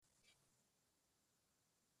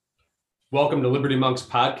Welcome to Liberty Monks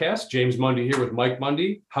podcast. James Mundy here with Mike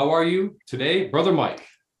Mundy. How are you today, Brother Mike?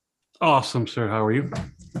 Awesome, sir. How are you?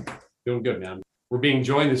 Doing good, man. We're being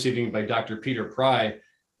joined this evening by Dr. Peter Pry.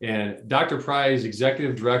 And Dr. Pry is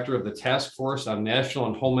Executive Director of the Task Force on National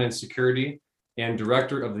and Homeland Security and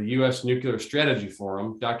Director of the U.S. Nuclear Strategy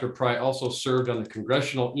Forum. Dr. Pry also served on the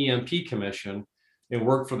Congressional EMP Commission and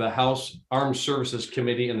worked for the House Armed Services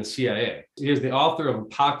Committee and the CIA. He is the author of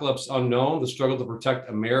Apocalypse Unknown, The Struggle to Protect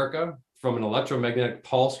America from an Electromagnetic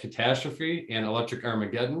Pulse Catastrophe and Electric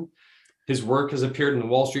Armageddon. His work has appeared in the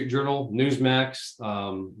Wall Street Journal, Newsmax,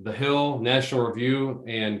 The Hill, National Review,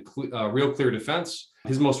 and Real Clear Defense.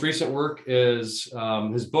 His most recent work is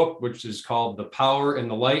his book, which is called The Power and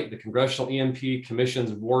the Light, the Congressional EMP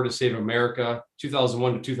Commission's War to Save America,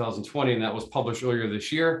 2001 to 2020, and that was published earlier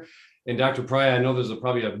this year. And Dr. Pry, I know there's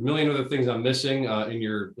probably a million other things I'm missing in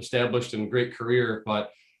your established and great career,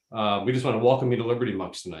 but we just want to welcome you to Liberty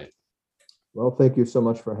Monks tonight. Well, thank you so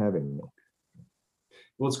much for having me.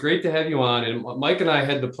 Well, it's great to have you on. And Mike and I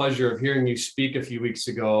had the pleasure of hearing you speak a few weeks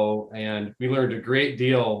ago, and we learned a great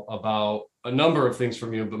deal about a number of things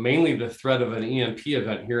from you, but mainly the threat of an EMP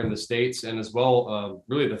event here in the States, and as well,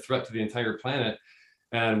 really the threat to the entire planet.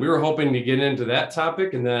 And we were hoping to get into that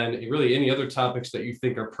topic, and then really any other topics that you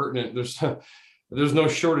think are pertinent. There's no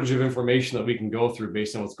shortage of information that we can go through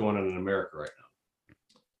based on what's going on in America right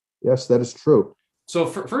now. Yes, that is true. So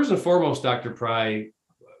first and foremost, Dr. Pry,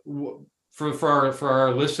 for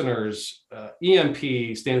our listeners,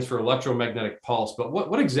 EMP stands for electromagnetic pulse, but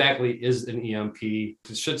what exactly is an EMP?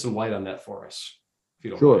 To shed some light on that for us, if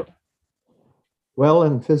you don't Sure. mind. Well,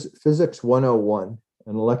 in Physics 101,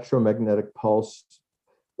 an electromagnetic pulse,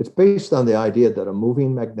 it's based on the idea that a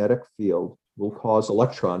moving magnetic field will cause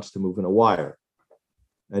electrons to move in a wire.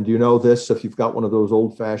 And you know this if you've got one of those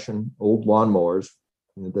old-fashioned old lawnmowers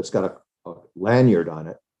that's got a lanyard on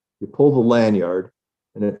it. You pull the lanyard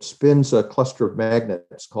and it spins a cluster of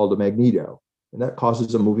magnets called a magneto, and that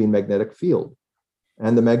causes a moving magnetic field.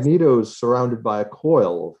 And the magneto is surrounded by a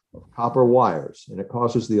coil of copper wires, and it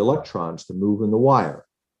causes the electrons to move in the wire.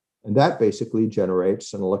 And that basically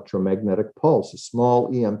generates an electromagnetic pulse, a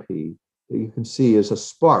small EMP that you can see as a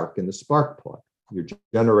spark in the spark plug. You're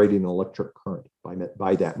generating an electric current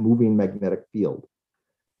by that moving magnetic field.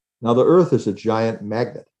 Now, the Earth is a giant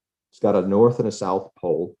magnet. It's got a north and a south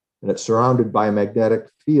pole, and it's surrounded by a magnetic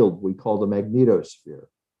field we call the magnetosphere.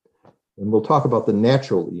 And we'll talk about the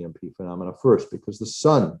natural EMP phenomena first, because the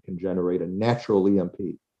sun can generate a natural EMP.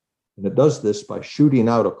 And it does this by shooting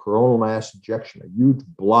out a coronal mass ejection, a huge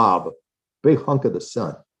blob, a big hunk of the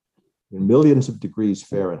sun in millions of degrees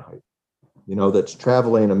Fahrenheit, that's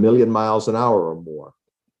traveling 1,000,000 miles an hour or more.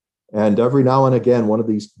 And every now and again, one of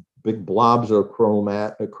these big blobs of coronal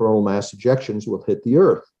mass ejections will hit the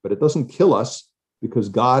Earth, but it doesn't kill us because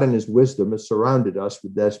God in his wisdom has surrounded us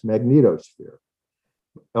with this magnetosphere.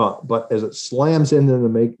 But as it slams into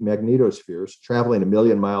the magnetospheres, traveling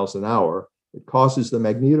 1,000,000 miles an hour, it causes the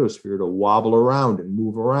magnetosphere to wobble around and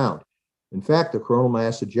move around. In fact, the coronal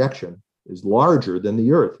mass ejection is larger than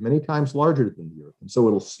the Earth, many times larger than the Earth. And so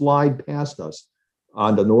it'll slide past us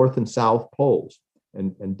on the north and south poles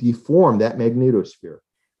and deform that magnetosphere.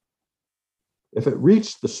 If it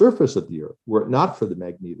reached the surface of the Earth, were it not for the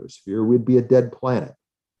magnetosphere, we'd be a dead planet,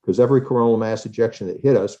 because every coronal mass ejection that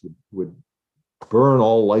hit us would burn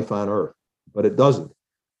all life on Earth, but it doesn't.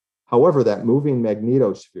 However, that moving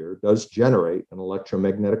magnetosphere does generate an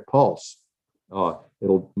electromagnetic pulse.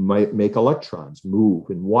 It'll make electrons move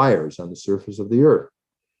in wires on the surface of the Earth.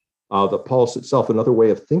 The pulse itself, another way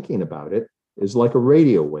of thinking about it, is like a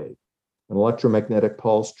radio wave. An electromagnetic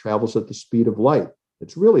pulse travels at the speed of light.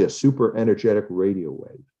 It's really a super energetic radio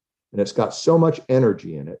wave. And it's got so much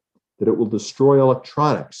energy in it that it will destroy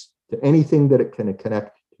electronics to anything that it can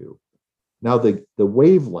connect to. Now, the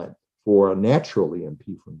wavelength for a natural EMP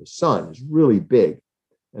from the sun is really big,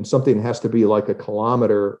 and something has to be like a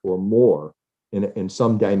kilometer or more in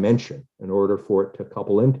some dimension in order for it to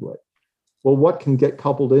couple into it. Well, what can get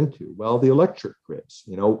coupled into? Well, the electric grids,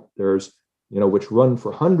 which run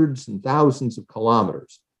for hundreds and thousands of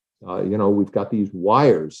kilometers. We've got these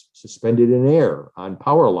wires suspended in air on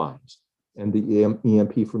power lines, and the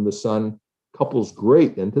EMP from the sun couples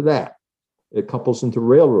great into that. It couples into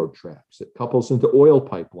railroad tracks. It couples into oil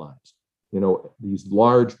pipelines, these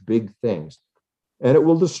large, big things, and it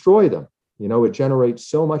will destroy them. It generates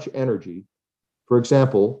so much energy. For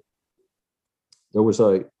example, there was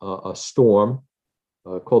a storm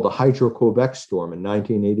called the Hydro-Quebec storm in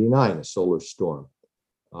 1989, a solar storm.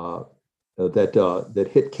 That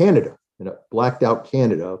hit Canada, and it blacked out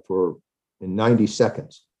Canada in 90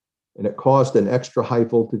 seconds. and it caused an extra high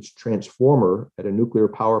voltage transformer at a nuclear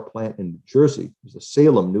power plant in New Jersey. It was the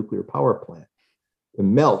Salem nuclear power plant to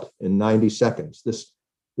melt in 90 seconds. This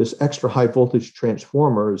extra high voltage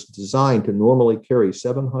transformer is designed to normally carry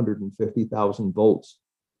 750,000 volts.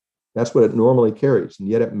 That's what it normally carries, and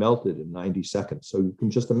yet it melted in 90 seconds. So you can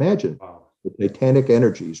just imagine the titanic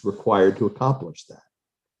energies required to accomplish that.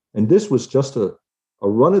 And this was just a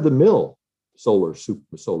run-of-the-mill solar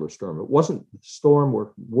storm. It wasn't the storm we're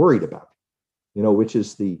worried about, which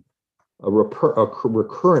is a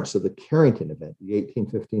recurrence of the Carrington event, the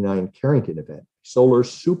 1859 Carrington event, solar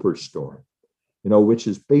superstorm, which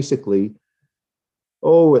is basically,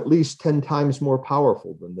 at least 10 times more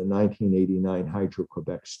powerful than the 1989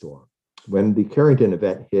 Hydro-Quebec storm. When the Carrington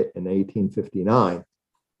event hit in 1859,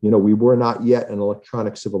 we were not yet an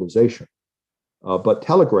electronic civilization. But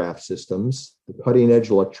telegraph systems, the cutting edge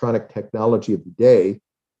electronic technology of the day,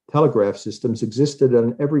 telegraph systems existed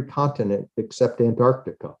on every continent except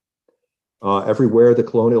Antarctica. Everywhere the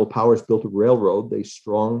colonial powers built a railroad, they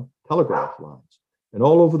strung telegraph lines. And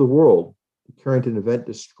all over the world, the Carrington event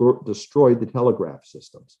destroyed the telegraph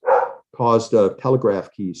systems, caused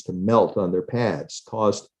telegraph keys to melt on their pads,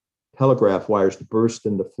 caused telegraph wires to burst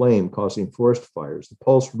into flame, causing forest fires. The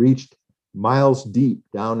pulse reached miles deep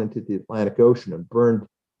down into the Atlantic Ocean and burned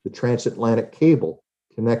the transatlantic cable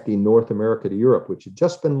connecting North America to Europe, which had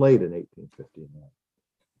just been laid in 1859.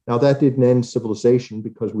 Now, that didn't end civilization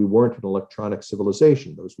because we weren't an electronic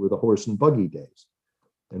civilization. Those were the horse and buggy days.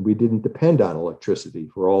 And we didn't depend on electricity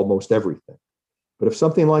for almost everything. But if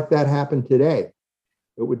something like that happened today,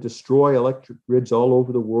 it would destroy electric grids all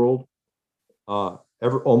over the world,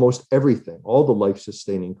 almost everything, all the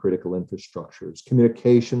life-sustaining critical infrastructures,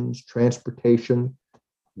 communications, transportation,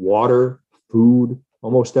 water, food,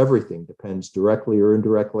 almost everything depends directly or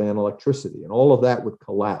indirectly on electricity. And all of that would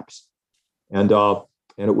collapse. And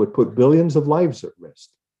it would put billions of lives at risk.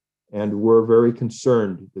 And we're very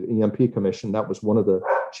concerned, the EMP Commission, that was one of the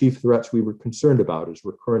chief threats we were concerned about, is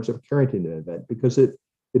recurrence of a Carrington event, because it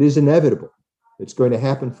is inevitable. It's going to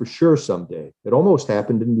happen for sure someday. It almost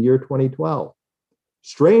happened in the year 2012.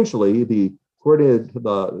 Strangely, according to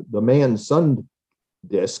the Mann's sun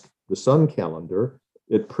disk, the sun calendar,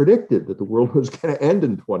 it predicted that the world was going to end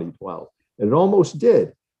in 2012, and it almost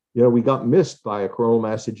did. We got missed by a coronal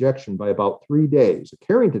mass ejection by about 3 days, a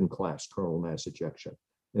Carrington-class coronal mass ejection.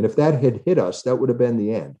 And if that had hit us, that would have been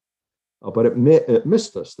the end. But it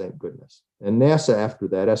missed us, thank goodness. And NASA, after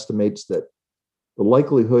that, estimates that the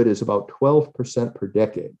likelihood is about 12% per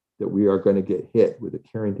decade that we are going to get hit with a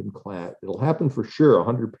Carrington class. It'll happen for sure,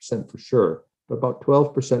 100% for sure, but about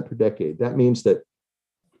 12% per decade. That means that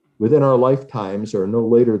within our lifetimes, or no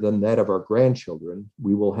later than that of our grandchildren,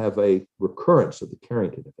 we will have a recurrence of the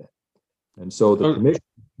Carrington event. And so the commission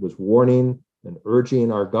was warning and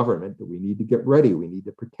urging our government that we need to get ready. We need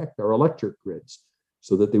to protect our electric grids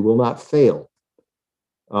so that they will not fail.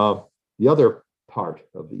 The other part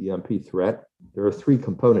of the EMP threat, there are 3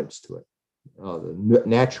 components to it. The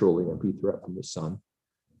natural EMP threat from the sun.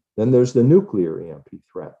 Then there's the nuclear EMP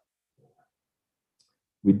threat.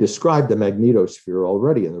 We described the magnetosphere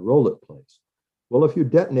already and the role it plays. Well, if you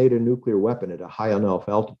detonate a nuclear weapon at a high enough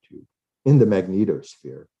altitude in the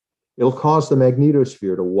magnetosphere, it'll cause the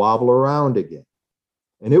magnetosphere to wobble around again,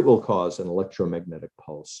 and it will cause an electromagnetic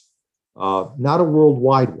pulse. Not a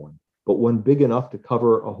worldwide one, but one big enough to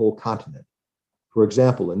cover a whole continent. For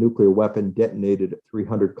example, a nuclear weapon detonated at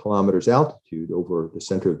 300 kilometers altitude over the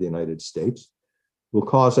center of the United States will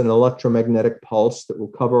cause an electromagnetic pulse that will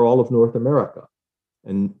cover all of North America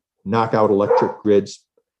and knock out electric grids.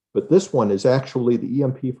 But this one is actually, the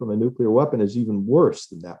EMP from a nuclear weapon is even worse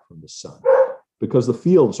than that from the sun, because the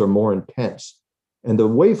fields are more intense and the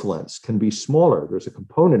wavelengths can be smaller. There's a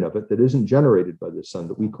component of it that isn't generated by the sun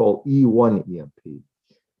that we call E1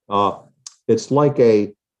 EMP. It's like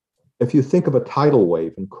if you think of a tidal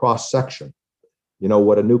wave in cross section,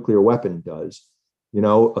 what a nuclear weapon does.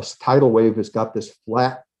 A tidal wave has got this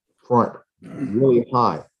flat front, really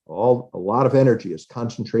high. A lot of energy is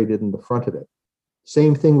concentrated in the front of it.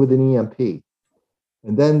 Same thing with an EMP.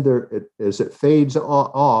 And then as it fades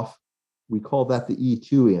off, we call that the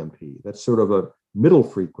E2 EMP. That's sort of a middle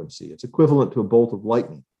frequency. It's equivalent to a bolt of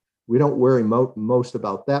lightning. We don't worry most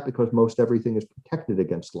about that because most everything is protected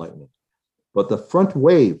against lightning. But the front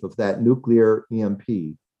wave of that nuclear EMP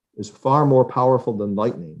is far more powerful than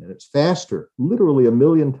lightning, and it's faster, literally 1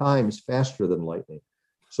 million times faster than lightning.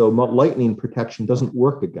 So lightning protection doesn't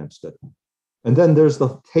work against it. And then there's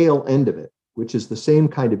the tail end of it, which is the same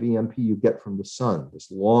kind of EMP you get from the sun,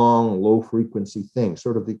 this long, low frequency thing,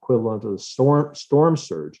 sort of the equivalent of the storm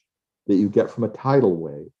surge that you get from a tidal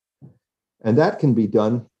wave. And that can be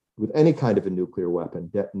done with any kind of a nuclear weapon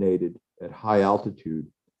detonated at high altitude,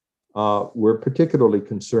 we're particularly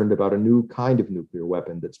concerned about a new kind of nuclear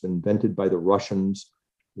weapon that's been invented by the Russians.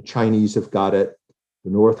 The Chinese have got it.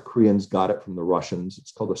 The North Koreans got it from the Russians.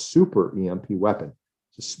 It's called a super EMP weapon.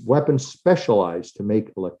 It's a weapon specialized to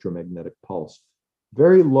make electromagnetic pulse.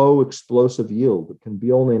 Very low explosive yield. It can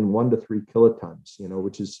be only in 1 to 3 kilotons,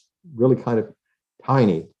 which is really kind of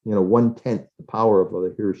tiny, 1/10 the power of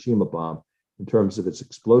the Hiroshima bomb in terms of its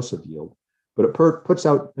explosive yield. But it puts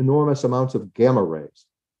out enormous amounts of gamma rays,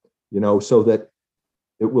 so that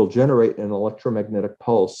it will generate an electromagnetic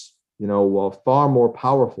pulse, far more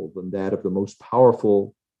powerful than that of the most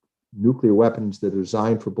powerful nuclear weapons that are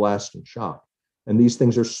designed for blast and shock. And these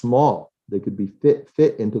things are small. They could be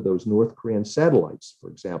fit into those North Korean satellites, for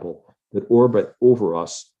example, that orbit over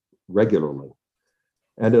us regularly.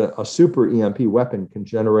 And a super EMP weapon can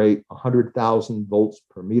generate 100,000 volts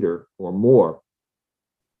per meter or more.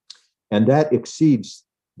 And that exceeds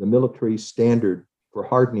the military standard for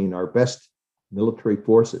hardening our best military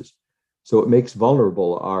forces. So it makes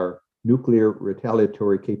vulnerable our nuclear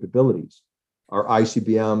retaliatory capabilities. Our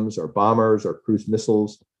ICBMs, our bombers, our cruise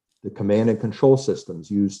missiles, the command and control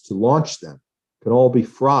systems used to launch them can all be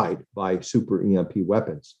fried by super EMP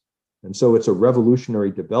weapons. And so it's a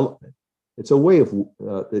revolutionary development. It's a way of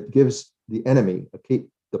that gives the enemy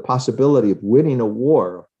the possibility of winning a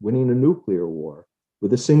war, winning a nuclear war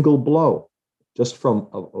with a single blow, just from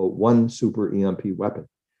a one super EMP weapon.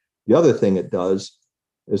 The other thing it does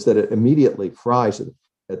is that it immediately fries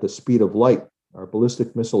at the speed of light our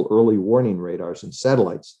ballistic missile early warning radars and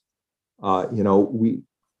satellites.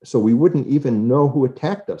 So we wouldn't even know who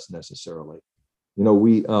attacked us necessarily.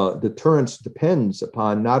 Deterrence depends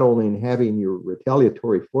upon not only having your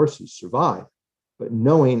retaliatory forces survive, but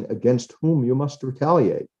knowing against whom you must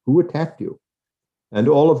retaliate, who attacked you. And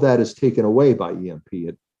all of that is taken away by EMP.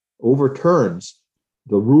 It overturns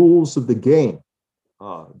the rules of the game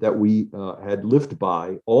that we had lived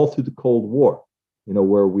by all through the Cold War,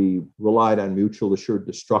 where we relied on mutual assured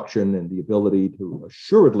destruction and the ability to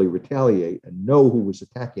assuredly retaliate and know who was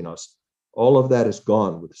attacking us. All of that is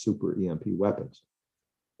gone with super EMP weapons.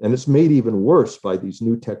 And it's made even worse by these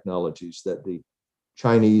new technologies that the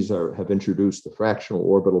Chinese have introduced, the fractional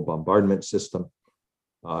orbital bombardment system,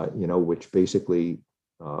 which basically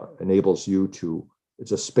enables you to,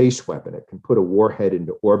 it's a space weapon. It can put a warhead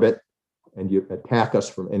into orbit and you attack us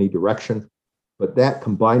from any direction. But that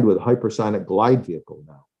combined with a hypersonic glide vehicle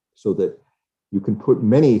now, so that you can put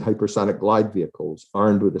many hypersonic glide vehicles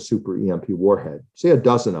armed with a super EMP warhead, say a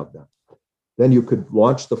dozen of them. Then you could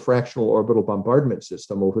launch the fractional orbital bombardment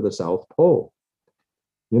system over the South Pole.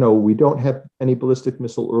 We don't have any ballistic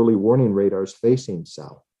missile early warning radars facing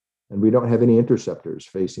south, and we don't have any interceptors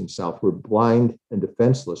facing south. We're blind and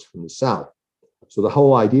defenseless from the south. So the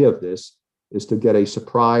whole idea of this is to get a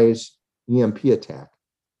surprise EMP attack.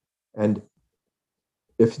 And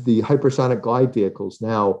if the hypersonic glide vehicles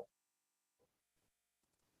now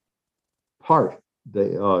part,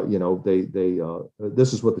 this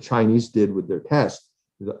is what the Chinese did with their test.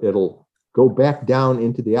 It'll go back down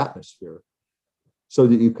into the atmosphere so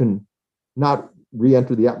that you can not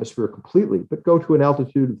re-enter the atmosphere completely, but go to an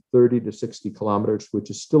altitude of 30 to 60 kilometers,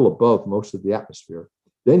 which is still above most of the atmosphere.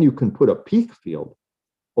 Then you can put a peak field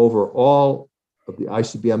over all of the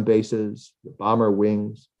ICBM bases, the bomber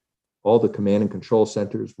wings, all the command and control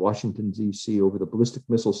centers, Washington, D.C., over the ballistic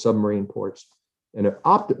missile submarine ports,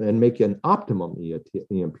 and make an optimum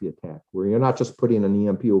EMP attack, where you're not just putting an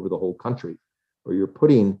EMP over the whole country, but you're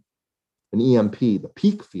putting an EMP, the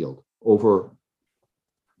peak field, over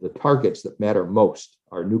the targets that matter most,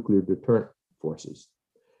 our nuclear deterrent forces.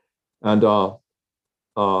 And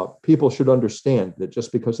people should understand that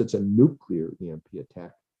just because it's a nuclear EMP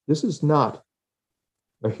attack, this is not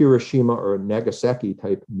a Hiroshima or a Nagasaki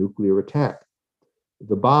type nuclear attack.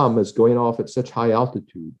 The bomb is going off at such high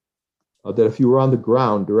altitude that if you were on the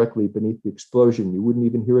ground directly beneath the explosion, you wouldn't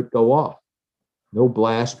even hear it go off. No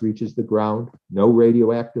blast reaches the ground, no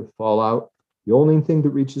radioactive fallout. The only thing that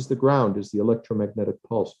reaches the ground is the electromagnetic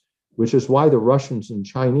pulse, which is why the Russians and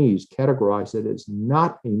Chinese categorize it as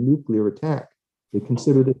not a nuclear attack. They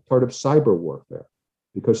consider it part of cyber warfare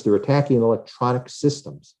because they're attacking electronic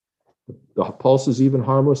systems. The pulse is even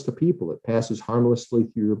harmless to people. It passes harmlessly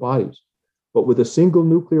through your bodies. But with a single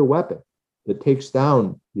nuclear weapon that takes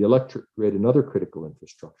down the electric grid and other critical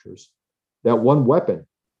infrastructures, that one weapon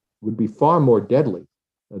would be far more deadly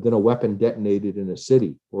than a weapon detonated in a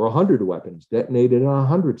city, or 100 weapons detonated in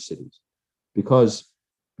 100 cities. Because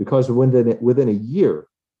within a year,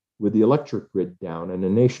 with the electric grid down and a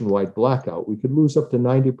nationwide blackout, we could lose up to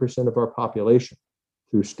 90% of our population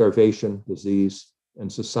through starvation, disease,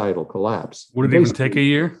 and societal collapse. Would it even take a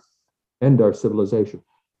year? End our civilization.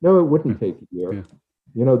 No, it wouldn't take a year.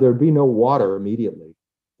 Yeah. There'd be no water immediately,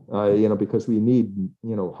 because we need,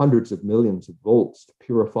 hundreds of millions of volts to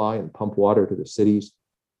purify and pump water to the cities.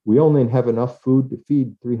 We only have enough food to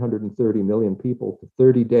feed 330 million people for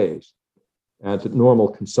 30 days at normal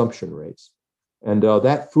consumption rates. And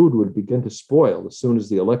that food would begin to spoil as soon as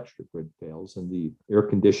the electric grid fails and the air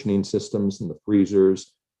conditioning systems and the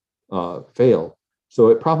freezers fail. So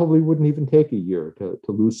it probably wouldn't even take a year to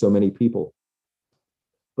lose so many people.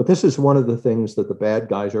 But this is one of the things that the bad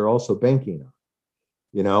guys are also banking on.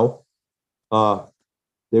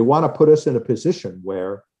 They want to put us in a position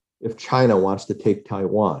where if China wants to take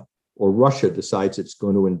Taiwan, or Russia decides it's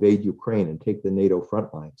going to invade Ukraine and take the NATO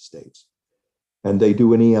frontline states, and they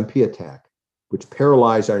do an EMP attack, which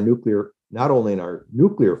paralyze our nuclear, not only in our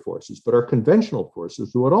nuclear forces, but our conventional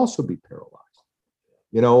forces would also be paralyzed.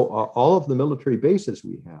 All of the military bases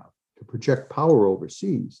we have to project power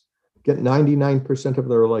overseas get 99% of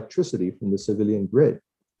their electricity from the civilian grid.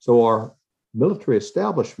 So our military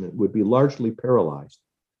establishment would be largely paralyzed.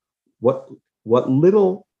 What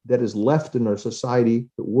little that is left in our society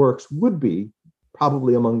that works would be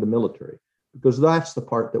probably among the military, because that's the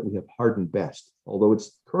part that we have hardened best, although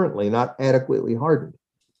it's currently not adequately hardened.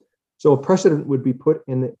 So a president would be put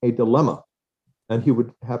in a dilemma, and he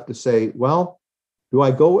would have to say, well, do I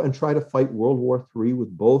go and try to fight World War III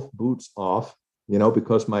with both boots off,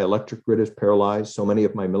 because my electric grid is paralyzed, so many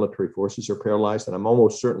of my military forces are paralyzed, and I'm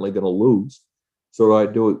almost certainly going to lose. So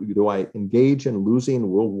do I engage in losing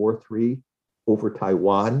World War III over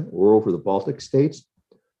Taiwan or over the Baltic states?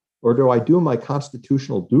 Or do I do my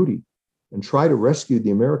constitutional duty and try to rescue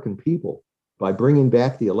the American people by bringing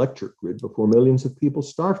back the electric grid before millions of people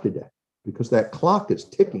starve to death? Because that clock is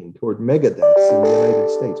ticking toward mega deaths in the United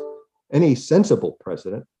States. Any sensible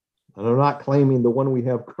president, and I'm not claiming the one we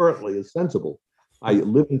have currently is sensible, I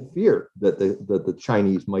live in fear that the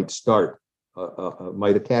Chinese might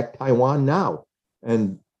attack Taiwan now.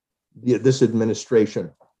 And this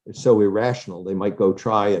administration is so irrational, they might go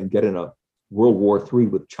try and get in a World War III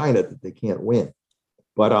with China that they can't win.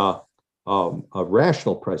 But a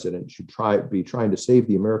rational president should be trying to save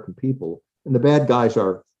the American people. And the bad guys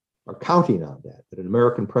are counting on that an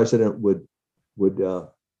American president would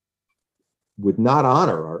not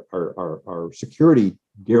honor our security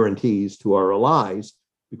guarantees to our allies,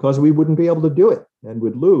 because we wouldn't be able to do it and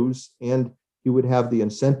would lose, and he would have the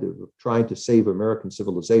incentive of trying to save American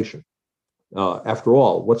civilization. After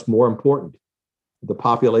all, what's more important? The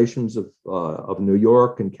populations of New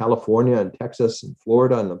York and California and Texas and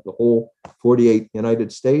Florida and the whole 48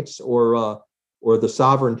 United States, or the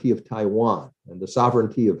sovereignty of Taiwan and the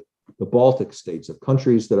sovereignty of the Baltic states, of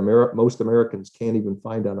countries that most Americans can't even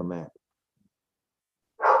find on a map?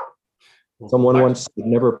 Someone once said,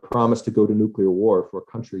 never promise to go to nuclear war for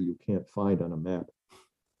a country you can't find on a map.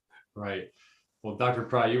 Right. Well, Dr.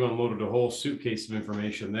 Pry, you unloaded a whole suitcase of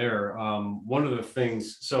information there. One of the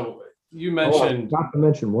things, so you mentioned. Not to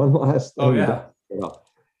mention one last thing. Oh, yeah.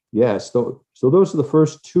 Yes. So those are the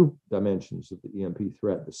first two dimensions of the EMP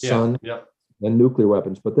threat, the sun and nuclear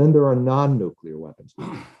weapons. But then there are non-nuclear weapons.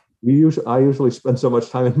 I usually spend so much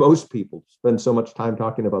time, and most people spend so much time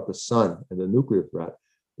talking about the sun and the nuclear threat,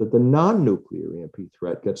 that the non-nuclear EMP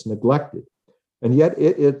threat gets neglected. And yet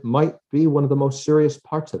it might be one of the most serious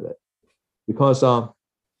parts of it, because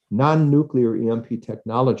non-nuclear EMP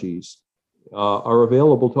technologies are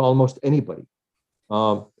available to almost anybody.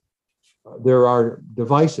 There are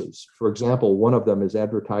devices, for example, one of them is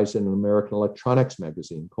advertised in an American electronics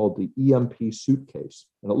magazine called the EMP suitcase.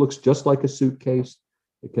 And it looks just like a suitcase.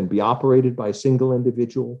 It can be operated by a single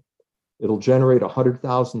individual. It'll generate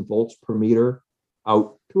 100,000 volts per meter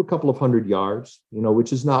out to a couple of hundred yards,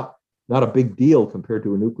 which is not a big deal compared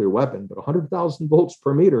to a nuclear weapon, but 100,000 volts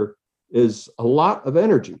per meter is a lot of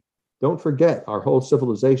energy. Don't forget, our whole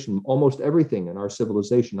civilization, almost everything in our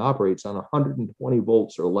civilization operates on 120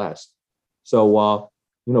 volts or less. So,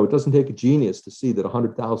 it doesn't take a genius to see that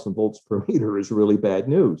 100,000 volts per meter is really bad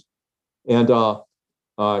news. And,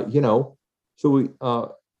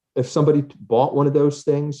 if somebody bought one of those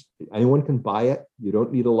things, anyone can buy it. You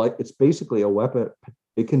don't need a light. It's basically a weapon.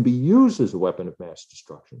 It can be used as a weapon of mass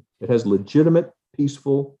destruction. It has legitimate,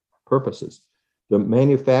 peaceful purposes. The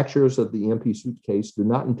manufacturers of the EMP suitcase do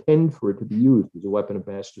not intend for it to be used as a weapon of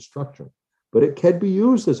mass destruction, but it can be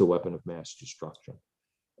used as a weapon of mass destruction.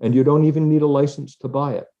 And you don't even need a license to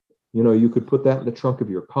buy it. You could put that in the trunk of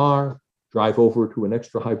your car, drive over to an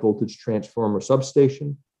extra high voltage transformer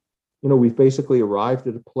substation. We've basically arrived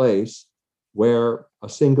at a place where a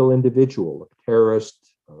single individual, a terrorist,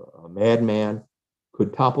 a madman,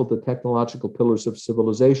 could topple the technological pillars of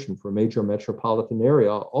civilization for a major metropolitan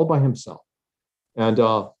area all by himself. And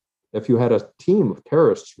if you had a team of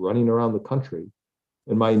terrorists running around the country,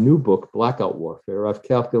 in my new book, Blackout Warfare, I've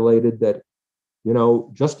calculated that,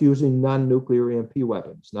 just using non-nuclear EMP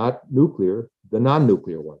weapons, not nuclear, the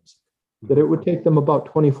non-nuclear ones, that it would take them about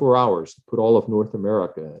 24 hours to put all of North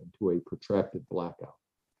America into a protracted blackout.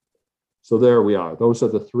 So there we are. Those are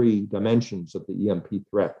the three dimensions of the EMP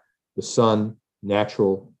threat: the sun,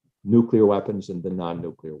 natural, nuclear weapons, and the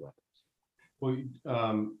non-nuclear weapons. Well,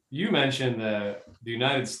 you mentioned that the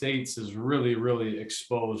United States is really, really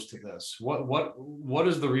exposed to this. What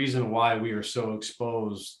is the reason why we are so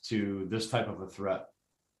exposed to this type of a threat?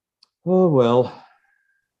 Oh, well,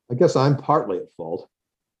 I guess I'm partly at fault,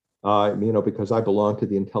 because I belonged to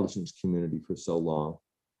the intelligence community for so long.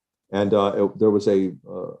 And there was a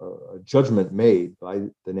judgment made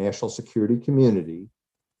by the national security community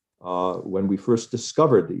when we first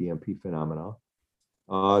discovered the EMP phenomena,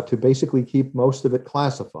 to basically keep most of it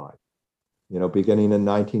classified, beginning in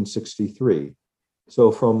 1963.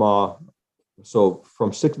 So from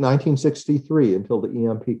 1963 until the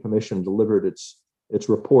EMP Commission delivered its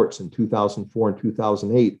reports in 2004 and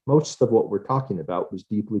 2008, most of what we're talking about was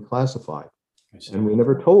deeply classified. And we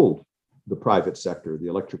never told the private sector, the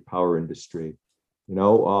electric power industry.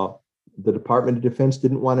 The Department of Defense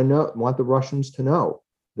didn't want the Russians to know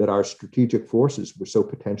that our strategic forces were so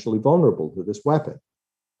potentially vulnerable to this weapon.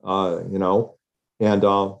 But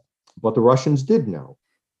the Russians did know,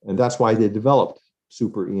 and that's why they developed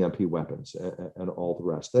super EMP weapons and all the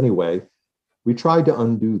rest. Anyway, we tried to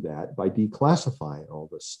undo that by declassifying all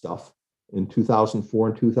this stuff in 2004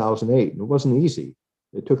 and 2008, and it wasn't easy.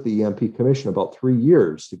 It took the EMP Commission about 3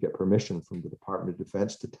 years to get permission from the Department of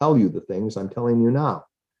Defense to tell you the things I'm telling you now.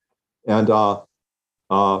 And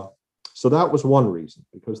so that was one reason,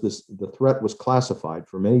 because the threat was classified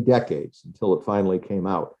for many decades until it finally came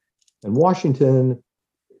out. And Washington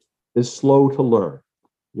is slow to learn.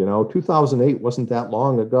 2008 wasn't that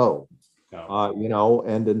long ago. No.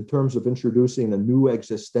 And in terms of introducing a new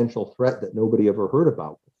existential threat that nobody ever heard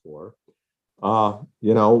about before,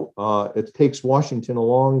 it takes Washington a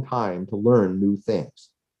long time to learn new things.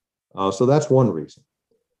 So that's one reason.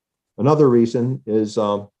 Another reason is,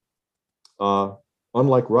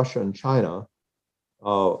 unlike Russia and China,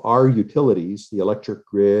 our utilities, the electric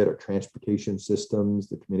grid, our transportation systems,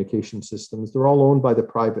 the communication systems, they're all owned by the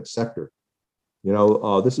private sector.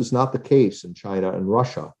 This is not the case in China and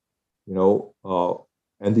Russia,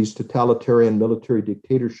 and these totalitarian military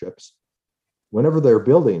dictatorships. Whenever they're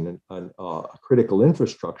building a critical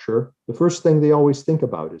infrastructure, the first thing they always think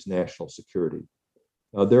about is national security.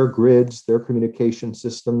 Their grids, their communication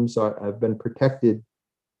systems have been protected,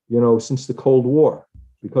 since the Cold War,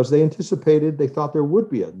 because they thought there would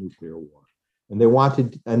be a nuclear war, and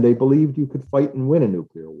they believed you could fight and win a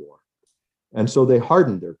nuclear war. And so they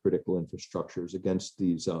hardened their critical infrastructures against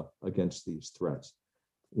these threats.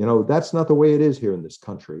 That's not the way it is here in this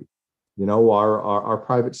country. Our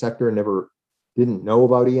private sector didn't know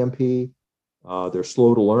about EMP. They're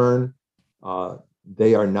slow to learn.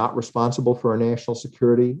 They are not responsible for our national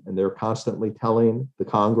security, and they're constantly telling the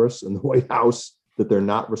Congress and the White House that they're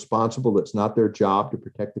not responsible. It's not their job to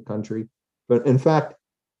protect the country. But in fact,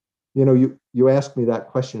 you asked me that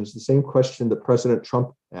question. It's the same question that President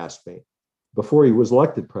Trump asked me before he was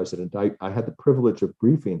elected president. I had the privilege of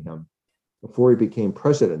briefing him before he became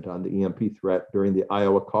president on the EMP threat during the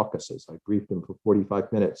Iowa caucuses. I briefed him for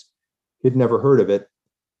 45 minutes. He'd never heard of it,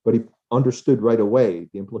 but he understood right away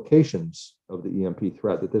the implications of the EMP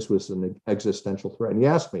threat, that this was an existential threat. And he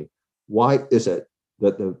asked me, why is it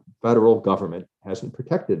that the federal government hasn't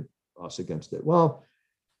protected us against it? Well,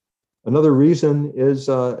 another reason is,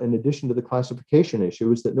 in addition to the classification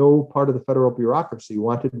issue, is that no part of the federal bureaucracy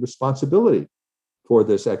wanted responsibility for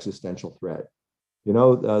this existential threat.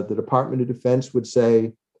 The Department of Defense would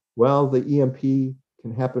say, well, the EMP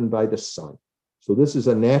can happen by the sun. So this is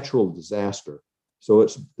a natural disaster. So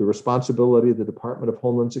it's the responsibility of the Department of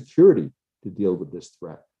Homeland Security to deal with this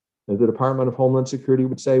threat. And the Department of Homeland Security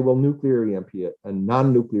would say, well, nuclear EMP and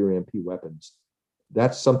non-nuclear EMP weapons,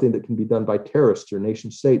 that's something that can be done by terrorists or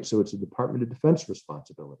nation states. So it's a Department of Defense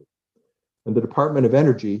responsibility. And the Department of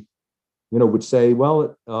Energy, would say,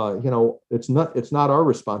 well, it's not our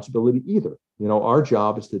responsibility either. Our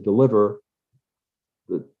job is to deliver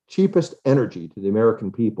the cheapest energy to the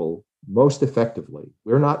American people most effectively.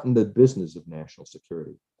 We're not in the business of national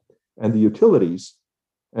security. And the utilities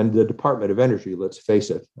and the Department of Energy, let's face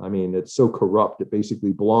it, it's so corrupt, it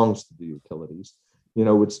basically belongs to the utilities.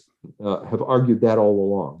 Have argued that all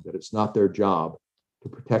along, that it's not their job to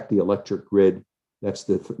protect the electric grid. That's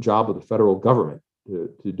the job of the federal government.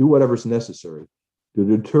 to do whatever's necessary to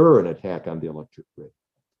deter an attack on the electric grid.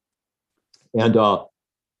 And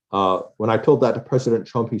when I told that to President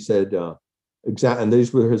Trump, he said, and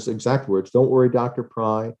these were his exact words, "Don't worry, Dr.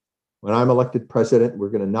 Pry. When I'm elected president, we're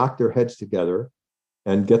going to knock their heads together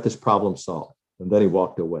and get this problem solved." And then he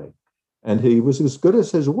walked away. And he was as good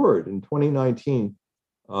as his word. In 2019,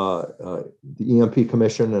 the EMP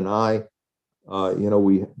Commission and I,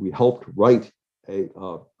 we helped write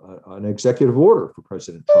an executive order for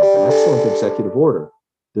President Trump, an excellent executive order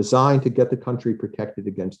designed to get the country protected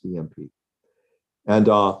against EMP. And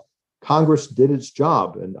Congress did its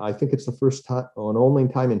job. And I think it's the first time and only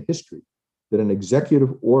time in history that an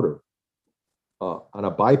executive order on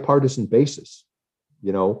a bipartisan basis,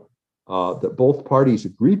 that both parties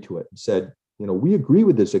agreed to it and said, we agree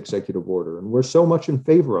with this executive order and we're so much in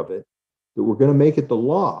favor of it that we're going to make it the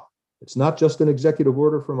law. It's not just an executive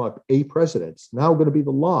order from a president. It's now going to be the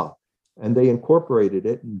law. And they incorporated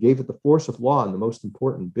it and gave it the force of law in the most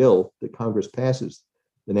important bill that Congress passes,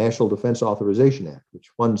 the National Defense Authorization Act, which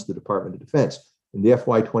funds the Department of Defense. In the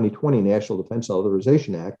FY 2020 National Defense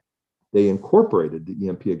Authorization Act, they incorporated the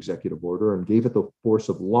EMP executive order and gave it the force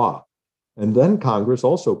of law. And then Congress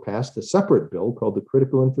also passed a separate bill called the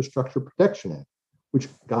Critical Infrastructure Protection Act, which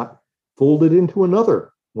got folded into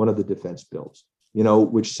another one of the defense bills,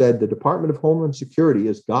 which said the Department of Homeland Security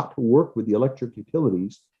has got to work with the electric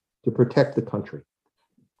utilities to protect the country.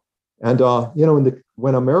 And,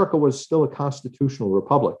 when America was still a constitutional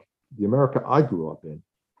republic, the America I grew up in,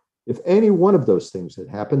 if any one of those things had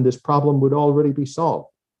happened, this problem would already be solved.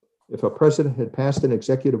 If a president had passed an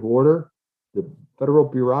executive order, the federal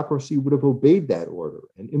bureaucracy would have obeyed that order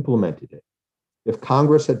and implemented it. If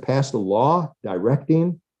Congress had passed a law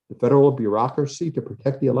directing the federal bureaucracy to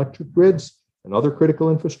protect the electric grids and other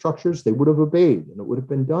critical infrastructures, they would have obeyed and it would have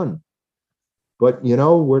been done. But,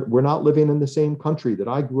 we're not living in the same country that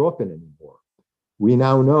I grew up in anymore. We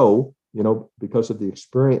now know, because of the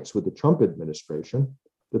experience with the Trump administration,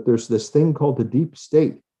 that there's this thing called the deep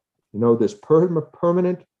state, this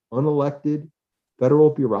permanent, unelected federal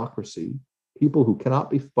bureaucracy, people who cannot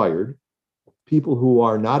be fired, people who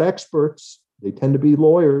are not experts. They tend to be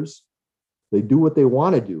lawyers. They do what they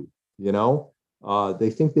want to do, They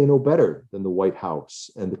think they know better than the White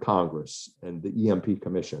House and the Congress and the EMP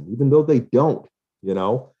Commission, even though they don't,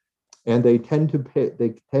 and they tend to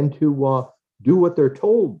do what they're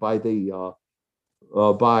told by the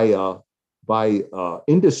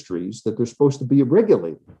industries that they're supposed to be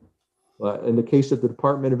regulated. In the case of the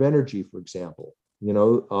Department of Energy, for example,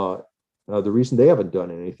 the reason they haven't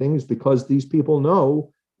done anything is because these people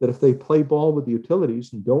know that if they play ball with the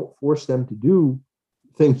utilities and don't force them to do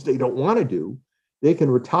things they don't want to do, they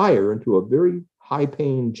can retire into a very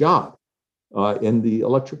high-paying job in the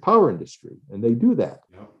electric power industry, and they do that.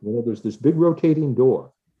 Yeah. There's this big rotating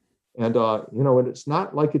door, and and it's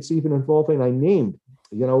not like it's even involving. I named,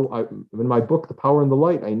 in my book, The Power and the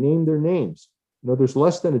Light, I named their names. There's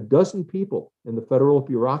less than a dozen people in the federal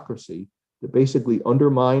bureaucracy that basically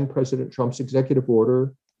undermined President Trump's executive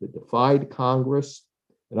order, that defied Congress,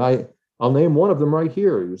 and I'll name one of them right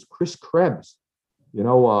here. He was Chris Krebs. He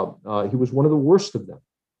was one of the worst of them.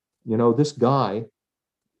 This guy,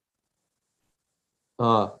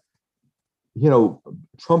 Trump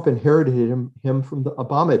inherited him from the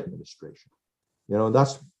Obama administration.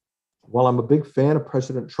 That's, while I'm a big fan of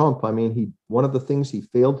President Trump, one of the things he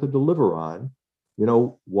failed to deliver on,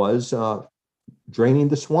 was draining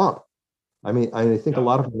the swamp. I think a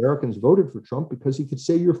lot of Americans voted for Trump because he could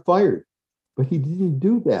say you're fired. But he didn't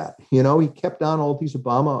do that. He kept on all these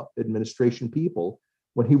Obama administration people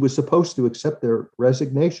when he was supposed to accept their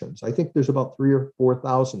resignations. I think there's about 3,000 or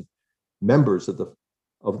 4,000 members of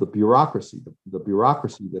the bureaucracy, the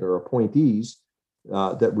bureaucracy that are appointees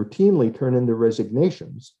that routinely turn in their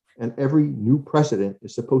resignations. And every new president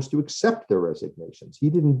is supposed to accept their resignations. He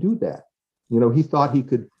didn't do that. He thought he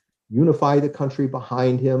could unify the country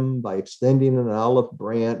behind him by extending an olive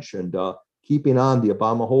branch and keeping on the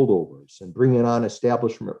Obama holdovers and bringing on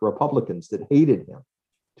establishment Republicans that hated him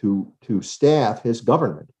to staff his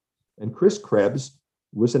government. And Chris Krebs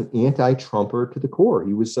was an anti-Trumper to the core.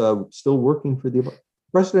 He was still working for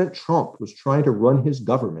President Trump was trying to run his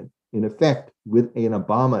government, in effect, with an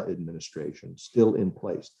Obama administration still in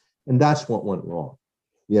place. And that's what went wrong.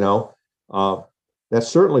 That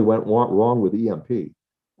certainly went wrong with EMP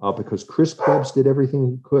because Chris Krebs did everything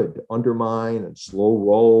he could to undermine and slow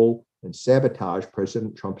roll and sabotage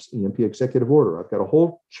President Trump's EMP executive order. I've got a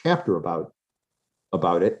whole chapter about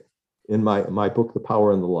it in my book, The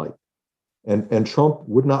Power and the Light. And Trump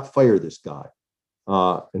would not fire this guy.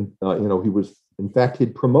 He was, in fact,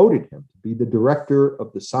 he'd promoted him to be the director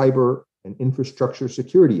of the cyber and Infrastructure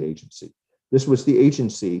Security Agency. This was the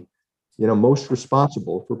agency, most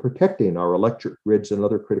responsible for protecting our electric grids and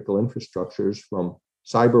other critical infrastructures from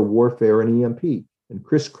cyber warfare and EMP. And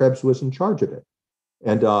Chris Krebs was in charge of it.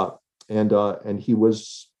 And he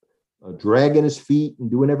was dragging his feet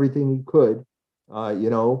and doing everything he could,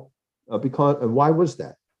 because, and why was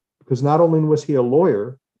that? Because not only was he a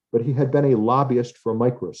lawyer, but he had been a lobbyist for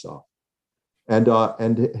Microsoft.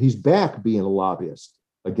 And he's back being a lobbyist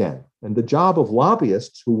again. And the job of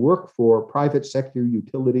lobbyists who work for private sector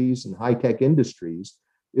utilities and high-tech industries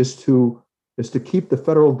is to keep the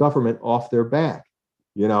federal government off their back,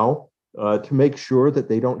 to make sure that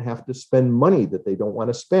they don't have to spend money that they don't want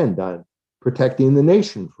to spend on protecting the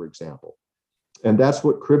nation, for example. And that's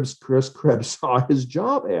what Chris Krebs saw his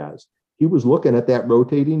job as. He was looking at that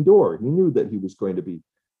rotating door. He knew that he was going to be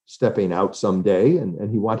stepping out someday,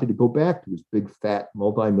 and he wanted to go back to his big, fat,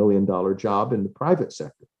 multi-million-dollar job in the private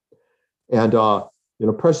sector. And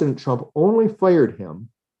President Trump only fired him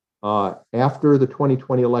after the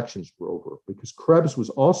 2020 elections were over, because Krebs was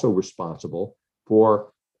also responsible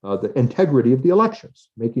for the integrity of the elections,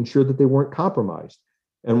 making sure that they weren't compromised.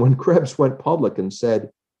 And when Krebs went public and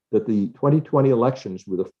said that the 2020 elections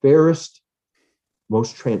were the fairest,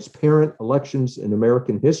 most transparent elections in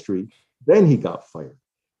American history, then he got fired.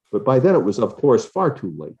 But by then it was, of course, far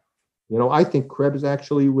too late. I think Krebs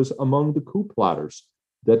actually was among the coup plotters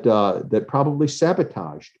that probably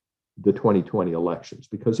sabotaged the 2020 elections,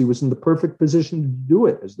 because he was in the perfect position to do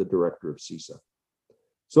it as the director of CISA.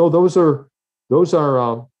 So those are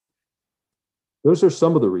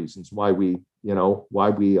some of the reasons why we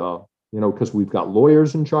because we've got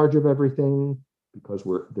lawyers in charge of everything, because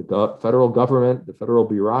the federal government, the federal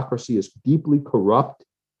bureaucracy is deeply corrupt,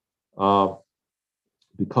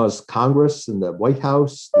 because Congress and the White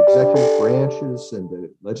House, the executive branches and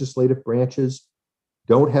the legislative branches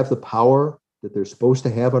don't have the power that they're supposed to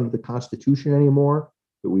have under the Constitution anymore.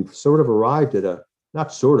 That we've sort of arrived at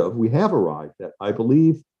we have arrived at, I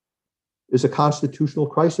believe, is a constitutional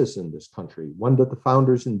crisis in this country, one that the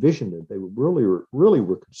founders envisioned that they really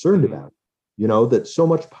were concerned about, that so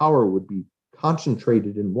much power would be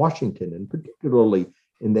concentrated in Washington, and particularly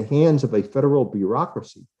in the hands of a federal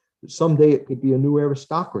bureaucracy, that someday it could be a new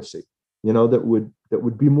aristocracy, that would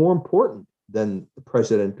be more important than the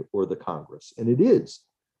president or the Congress. And it is.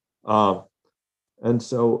 And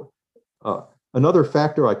so another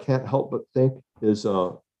factor I can't help but think is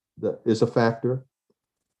a factor.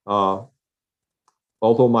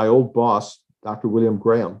 Although my old boss, Dr. William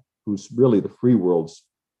Graham, who's really the free world's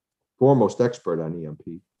foremost expert on EMP,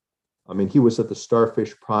 he was at the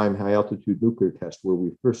Starfish Prime high altitude nuclear test where we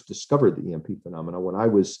first discovered the EMP phenomena when I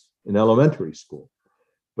was in elementary school.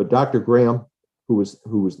 But Dr. Graham, who was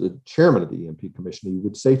the chairman of the EMP Commission, he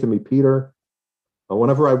would say to me, Peter,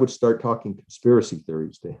 whenever I would start talking conspiracy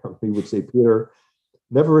theories to him, he would say, Peter,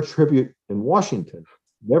 never attribute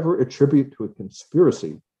to a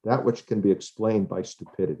conspiracy that which can be explained by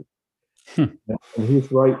stupidity. And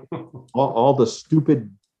he's right. All the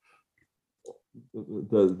stupid,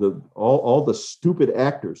 all the stupid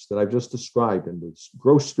actors that I've just described, and the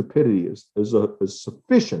gross stupidity is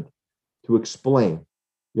sufficient to explain,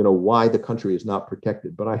 why the country is not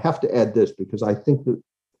protected. But I have to add this, because I think that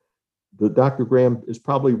Dr. Graham is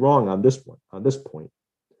probably wrong on this point.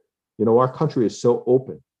 Our country is so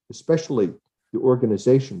open, especially the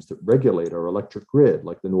organizations that regulate our electric grid,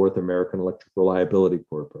 like the North American Electric Reliability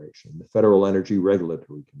Corporation, the Federal Energy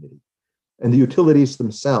Regulatory Committee, and the utilities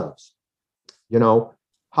themselves.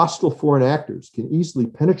 Hostile foreign actors can easily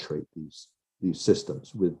penetrate these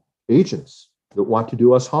systems with agents that want to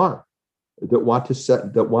do us harm, that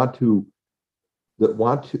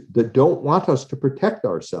don't want us to protect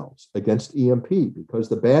ourselves against EMP, because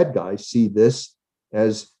the bad guys see this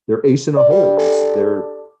as their ace in a hole, their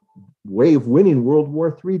way of winning World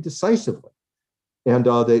War III decisively. And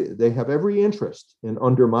they have every interest in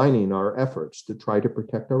undermining our efforts to try to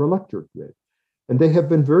protect our electric grid. And they have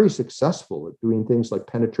been very successful at doing things like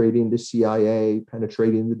penetrating the CIA,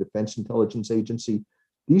 penetrating the Defense Intelligence Agency.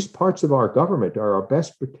 These parts of our government are our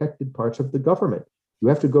best protected parts of the government. You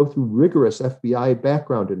have to go through rigorous FBI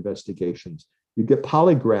background investigations. You get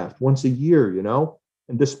polygraphed once a year,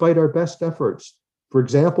 and despite our best efforts, for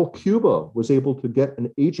example, Cuba was able to get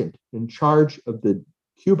an agent in charge of the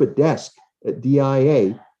Cuba desk at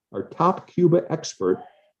DIA. Our top Cuba expert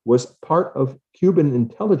was part of Cuban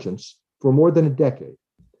intelligence for more than a decade.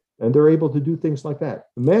 And they're able to do things like that.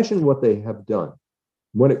 Imagine what they have done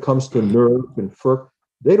when it comes to NERC and FERC.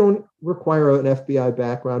 They don't require an FBI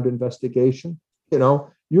background investigation.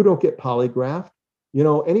 You don't get polygraphed.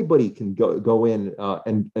 Anybody can go in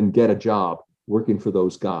and get a job working for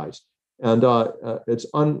those guys. And it's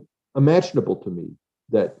unimaginable to me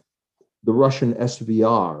that the Russian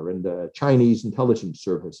SVR and the Chinese intelligence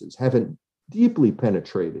services haven't deeply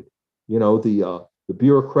penetrated, the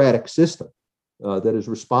bureaucratic system that is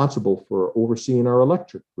responsible for overseeing our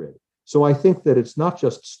electric grid. So I think that it's not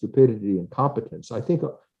just stupidity and competence. I think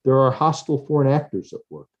there are hostile foreign actors at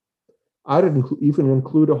work. I'd even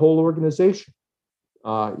include a whole organization.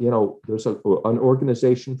 There's an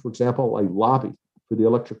organization, for example, I lobby for the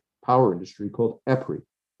electric power industry called EPRI,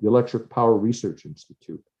 the Electric Power Research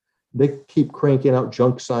Institute. They keep cranking out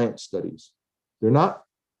junk science studies. They're not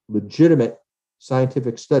legitimate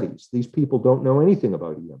scientific studies. These people don't know anything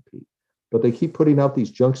about EMP, but they keep putting out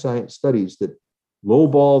these junk science studies that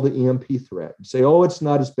lowball the EMP threat and say, oh, it's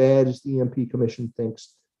not as bad as the EMP Commission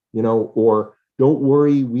thinks, or don't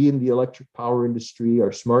worry, we in the electric power industry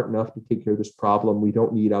are smart enough to take care of this problem. We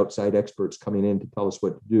don't need outside experts coming in to tell us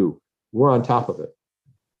what to do. We're on top of it.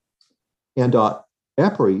 And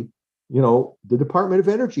EPRI, the Department of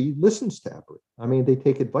Energy listens to EPRI. I mean, they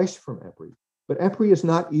take advice from EPRI, but EPRI is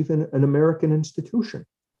not even an American institution.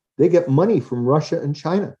 They get money from Russia and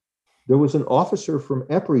China. There was an officer from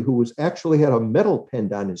EPRI who actually had a medal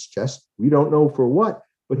pinned on his chest. We don't know for what,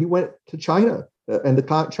 but he went to China and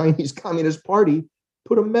the Chinese Communist Party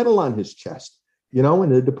put a medal on his chest,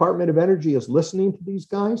 and the Department of Energy is listening to these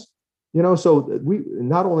guys, so we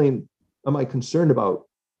not only am I concerned about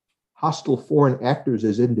hostile foreign actors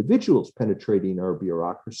as individuals penetrating our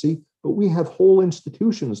bureaucracy, but we have whole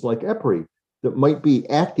institutions like EPRI that might be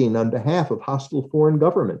acting on behalf of hostile foreign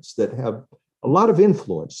governments that have a lot of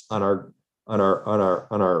influence on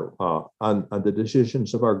the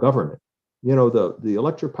decisions of our government. The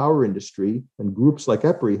electric power industry and groups like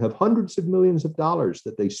EPRI have hundreds of millions of dollars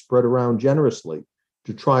that they spread around generously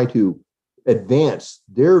to try to advance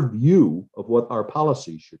their view of what our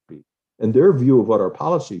policy should be. And their view of what our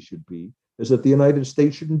policy should be is that the United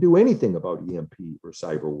States shouldn't do anything about EMP or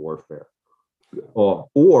cyber warfare.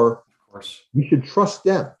 Or we should trust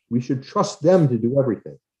them. We should trust them to do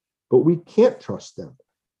everything. But we can't trust them.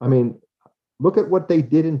 I mean, look at what they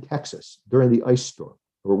did in Texas during the ice storm,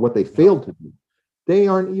 or what they failed to do. They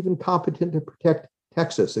aren't even competent to protect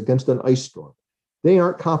Texas against an ice storm. They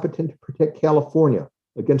aren't competent to protect California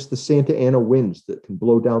against the Santa Ana winds that can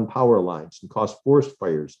blow down power lines and cause forest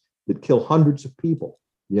fires that kill hundreds of people.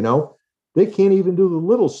 They can't even do the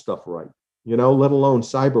little stuff right, let alone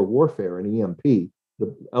cyber warfare and EMP.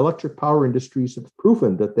 The electric power industries have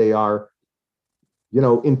proven that they are,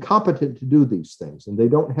 incompetent to do these things, and they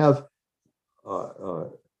don't have,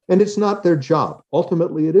 and it's not their job.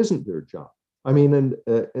 Ultimately, it isn't their job. I mean,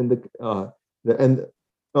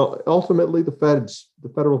 ultimately,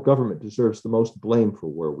 the federal government deserves the most blame for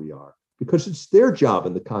where we are, because it's their job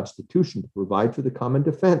in the Constitution to provide for the common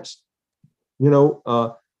defense. We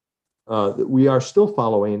are still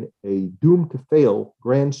following a doomed to fail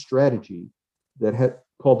grand strategy that had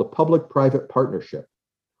called a public-private partnership,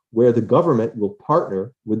 where the government will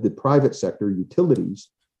partner with the private sector utilities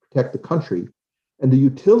to protect the country, and the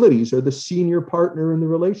utilities are the senior partner in the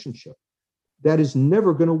relationship. That is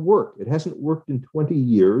never going to work. It hasn't worked in 20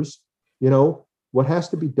 years. What has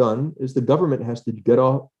to be done is the government has to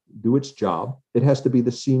do its job. It has to be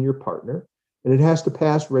the senior partner, and it has to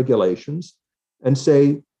pass regulations and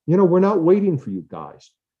say, we're not waiting for you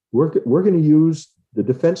guys. We're going to use the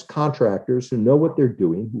defense contractors who know what they're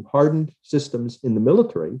doing, who hardened systems in the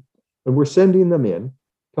military, and we're sending them in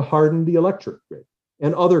to harden the electric grid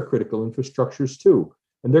and other critical infrastructures too.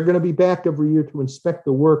 And they're going to be back every year to inspect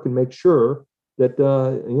the work and make sure that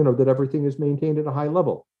that everything is maintained at a high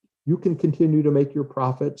level. You can continue to make your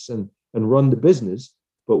profits and run the business,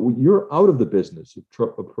 but you're out of the business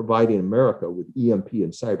of providing America with EMP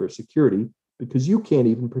and cybersecurity, because you can't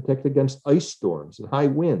even protect against ice storms and high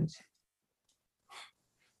winds.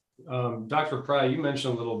 Dr. Pry, you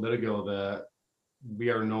mentioned a little bit ago that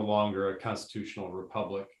we are no longer a constitutional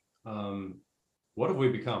republic. What have we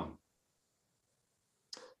become?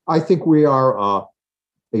 I think we are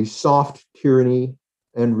a soft tyranny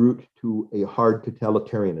en route to a hard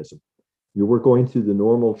totalitarianism. We're going through the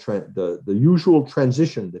normal trend, the usual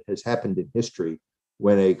transition that has happened in history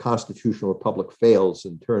when a constitutional republic fails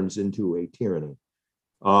and turns into a tyranny.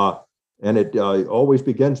 And it always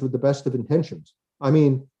begins with the best of intentions. I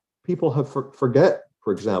mean, people have forget,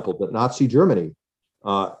 for example, that Nazi Germany,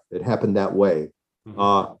 it happened that way.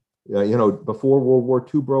 Mm-hmm. Before World War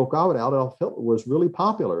II broke out, Adolf Hitler was really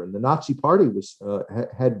popular, and the Nazi Party was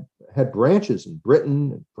had branches in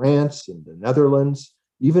Britain and France and the Netherlands.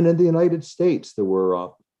 Even in the United States, there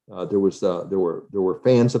were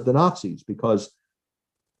fans of the Nazis, because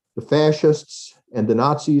the fascists and the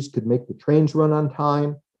Nazis could make the trains run on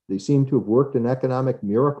time. They seem to have worked an economic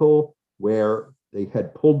miracle where they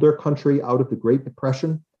had pulled their country out of the Great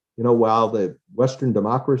Depression, while the Western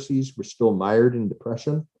democracies were still mired in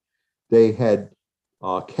depression. They had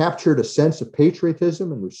captured a sense of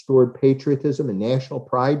patriotism and restored patriotism and national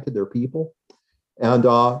pride to their people. And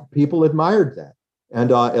people admired that.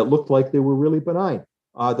 And it looked like they were really benign.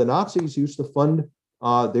 The Nazis used to fund,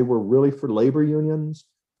 they were really for labor unions.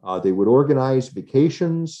 They would organize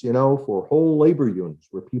vacations, for whole labor unions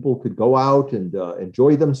where people could go out and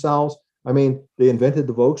enjoy themselves. I mean, they invented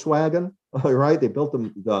the Volkswagen, right? They built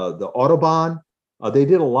the Autobahn. They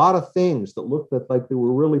did a lot of things that looked like they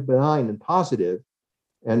were really benign and positive.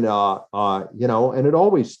 And, and it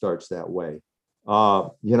always starts that way,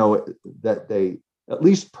 that they at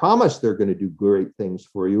least promise they're going to do great things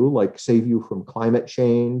for you, like save you from climate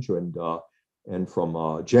change and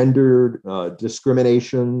from gender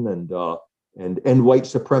discrimination and end white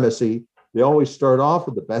supremacy. They always start off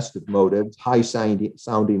with the best of motives, high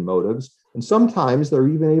sounding motives, and sometimes they're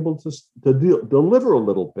even able to deliver a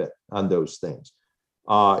little bit on those things,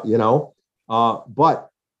 but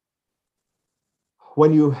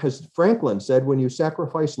when you, as Franklin said, when you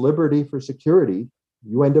sacrifice liberty for security,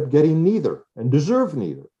 you end up getting neither and deserve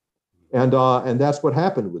neither, and that's what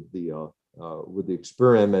happened with the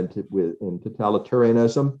experiment in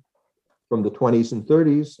totalitarianism from the 20s and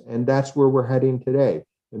 30s, and that's where we're heading today.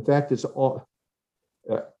 In fact, it's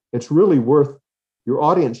really worth, your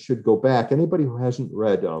audience should go back. Anybody who hasn't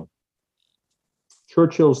read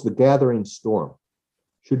Churchill's The Gathering Storm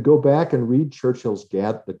should go back and read Churchill's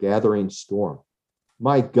The Gathering Storm.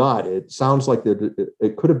 My God, it sounds like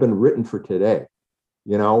it could have been written for today.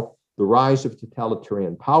 The rise of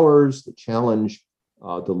totalitarian powers, the challenge,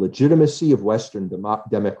 the legitimacy of Western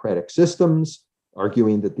democratic systems,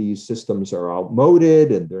 arguing that these systems are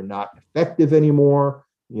outmoded and they're not effective anymore,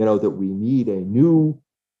 that we need a new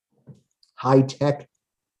high-tech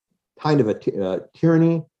kind of a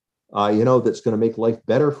tyranny, that's going to make life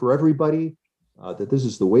better for everybody, that this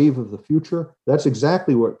is the wave of the future. That's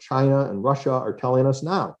exactly what China and Russia are telling us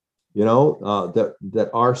now, that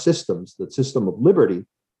our systems, the system of liberty,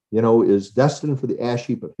 is destined for the ash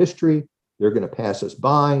heap of history. They're going to pass us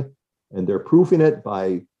by, and they're proving it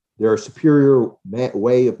by their superior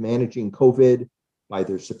way of managing COVID, by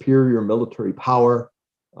their superior military power,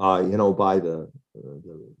 by the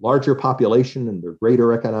larger population and their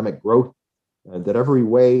greater economic growth, and that every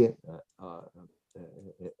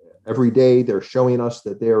day they're showing us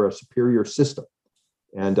that they're a superior system,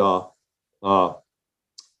 and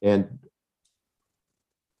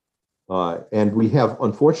we have,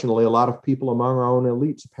 unfortunately, a lot of people among our own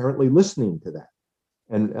elites apparently listening to that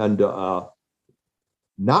and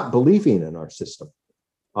not believing in our system,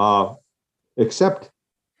 except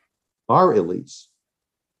our elites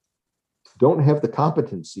don't have the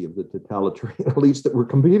competency of the totalitarian elites that we're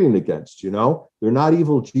competing against. They're not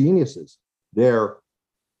evil geniuses. They're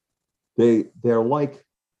like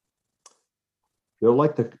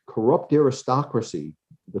the corrupt aristocracy,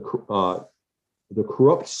 the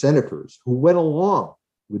corrupt senators who went along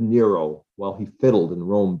with Nero while he fiddled and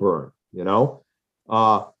Rome burned. They're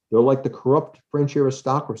like the corrupt French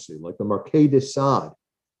aristocracy, like the Marquis de Sade,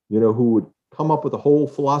 who would come up with a whole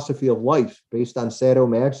philosophy of life based on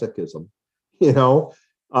sadomasochism.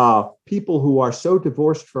 People who are so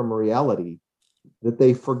divorced from reality that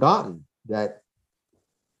they've forgotten that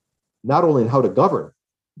not only how to govern,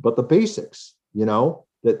 but the basics,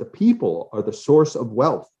 that the people are the source of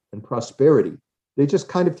wealth and prosperity. They just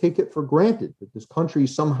kind of take it for granted that this country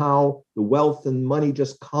somehow the wealth and money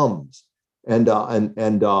just comes, and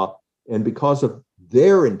because of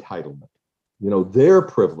their entitlement, their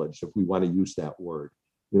privilege, if we want to use that word,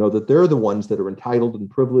 that they're the ones that are entitled and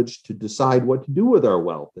privileged to decide what to do with our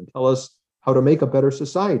wealth and tell us how to make a better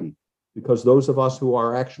society, because those of us who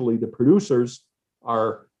are actually the producers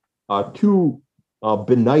are too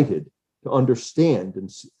benighted to understand and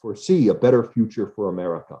foresee a better future for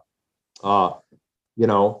America. But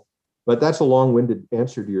that's a long-winded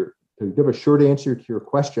answer to give a short answer to your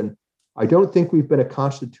question. I don't think we've been a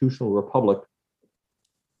constitutional republic.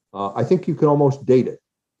 I think you can almost date it,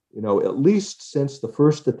 at least since the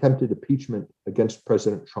first attempted impeachment against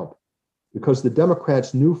President Trump, because the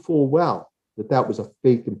Democrats knew full well that that was a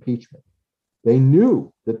fake impeachment. They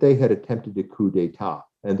knew that they had attempted a coup d'etat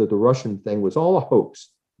and that the Russian thing was all a hoax.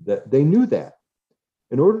 That they knew that.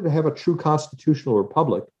 In order to have a true constitutional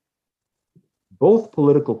republic, both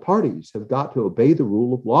political parties have got to obey the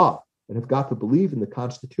rule of law and have got to believe in the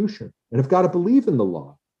Constitution and have got to believe in the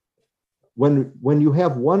law. When you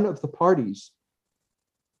have one of the parties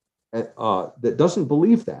that doesn't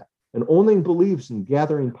believe that and only believes in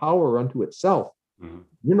gathering power unto itself, Mhm.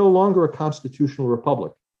 You're no longer a constitutional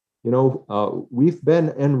republic. We've been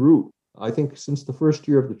en route, I think, since the first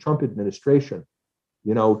year of the Trump administration,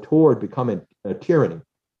 toward becoming a tyranny.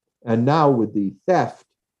 And now with the theft,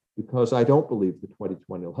 because I don't believe the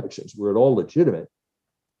 2020 elections were at all legitimate,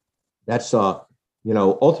 that's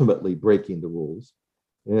ultimately breaking the rules.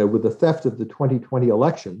 With the theft of the 2020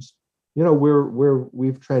 elections,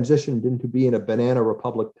 we've transitioned into being a banana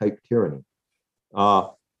republic type tyranny.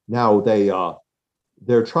 Now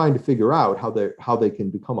they're trying to figure out how they can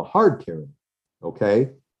become a hard tyranny,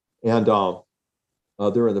 okay? And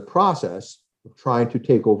they're in the process of trying to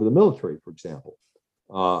take over the military, for example.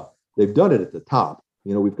 They've done it at the top.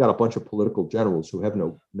 We've got a bunch of political generals who have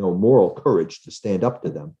no moral courage to stand up to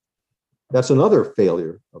them. That's another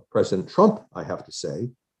failure of President Trump, I have to say.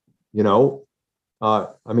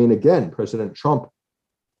 Again, President Trump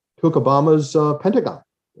took Obama's Pentagon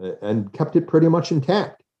and kept it pretty much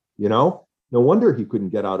intact. No wonder he couldn't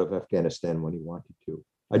get out of Afghanistan when he wanted to.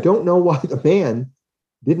 I don't know why the man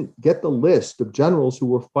didn't get the list of generals who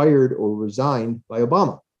were fired or resigned by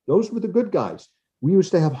Obama. Those were the good guys. We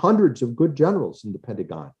used to have hundreds of good generals in the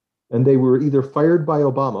Pentagon, and they were either fired by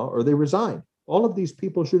Obama or they resigned. All of these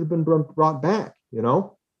people should have been brought back,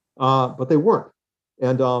 but they weren't.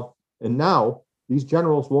 And now these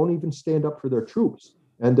generals won't even stand up for their troops,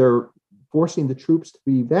 and they're forcing the troops to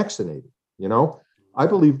be vaccinated. I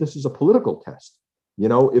believe this is a political test.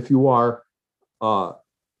 If you are,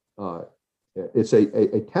 it's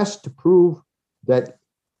a test to prove that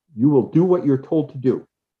you will do what you're told to do.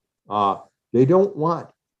 They don't want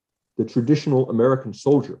the traditional American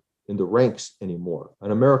soldier in the ranks anymore,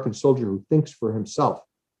 an American soldier who thinks for himself,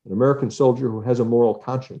 an American soldier who has a moral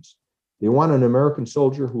conscience. They want an American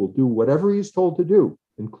soldier who will do whatever he's told to do,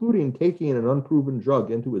 including taking an unproven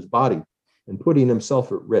drug into his body and putting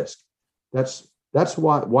himself at risk. That's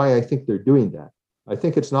why I think they're doing that. I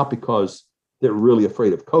think it's not because they're really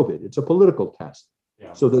afraid of COVID. It's a political test,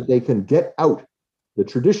 so that they can get out the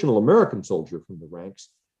traditional American soldier from the ranks.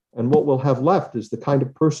 And what we'll have left is the kind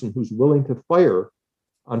of person who's willing to fire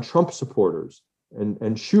on Trump supporters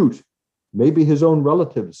and shoot maybe his own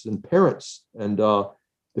relatives and parents, and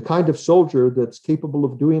the kind of soldier that's capable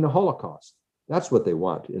of doing a Holocaust. That's what they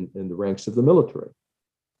want in the ranks of the military.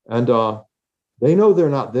 And they know they're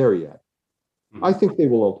not there yet. I think they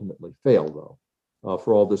will ultimately fail, though,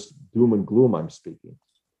 for all this doom and gloom I'm speaking.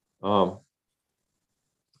 I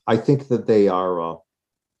think that they are.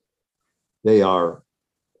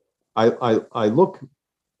 I look.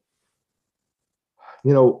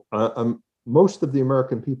 Most of the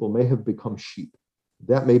American people may have become sheep.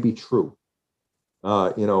 That may be true.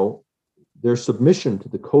 Their submission to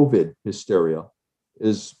the COVID hysteria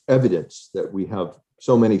is evidence that we have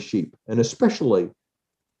so many sheep, and especially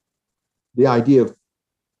the idea of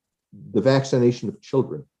the vaccination of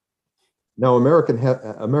children. Now,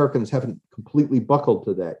 Americans haven't completely buckled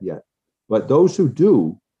to that yet, but those who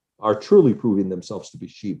do are truly proving themselves to be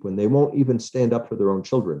sheep when they won't even stand up for their own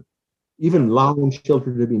children. Even allowing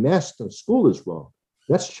children to be masked in school is wrong.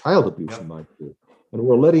 That's child abuse in my view. And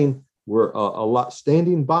we're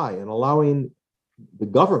standing by and allowing the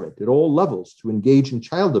government at all levels to engage in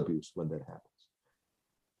child abuse when that happens.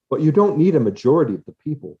 But you don't need a majority of the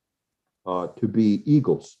people to be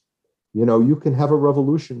eagles. You can have a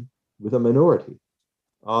revolution with a minority.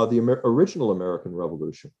 The original American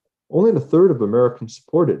Revolution, only a third of Americans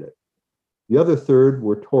supported it. The other third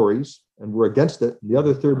were Tories and were against it. The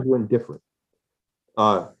other third were indifferent.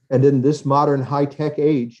 And in this modern high-tech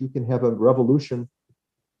age, you can have a revolution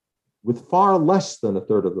with far less than a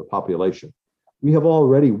third of the population. We have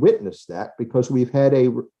already witnessed that because we've had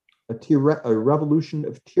a revolution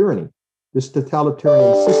of tyranny. This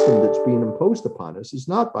totalitarian system that's being imposed upon us is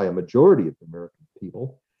not by a majority of the American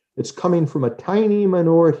people. It's coming from a tiny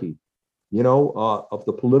minority, of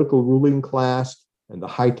the political ruling class and the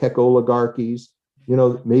high-tech oligarchies.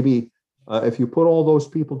 Maybe if you put all those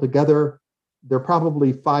people together, they're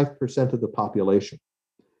probably 5% of the population,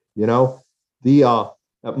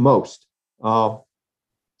 at most.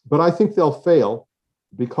 But I think they'll fail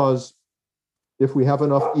because if we have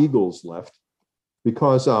enough eagles left,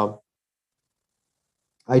 because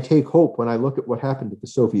I take hope when I look at what happened to the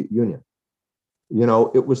Soviet Union.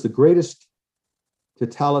 It was the greatest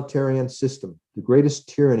totalitarian system, the greatest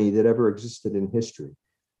tyranny that ever existed in history.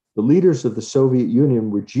 The leaders of the Soviet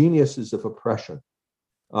Union were geniuses of oppression.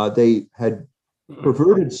 They had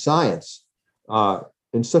perverted science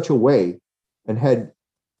in such a way and had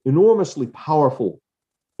enormously powerful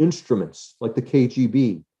instruments like the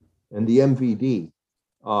KGB and the MVD.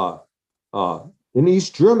 In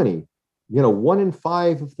East Germany, 1 in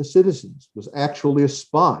 5 of the citizens was actually a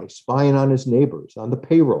spy, spying on his neighbors, on the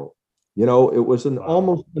payroll. It was an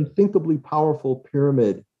almost unthinkably powerful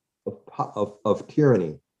pyramid of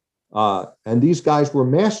tyranny. And these guys were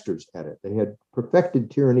masters at it. They had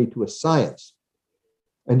perfected tyranny to a science.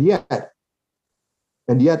 And yet,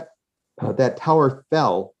 that tower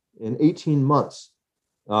fell in 18 months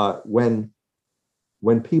when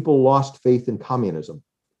people lost faith in communism.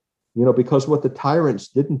 Because what the tyrants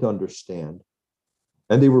didn't understand,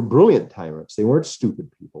 and they were brilliant tyrants, they weren't stupid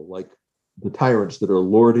people like the tyrants that are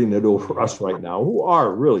lording it over us right now, who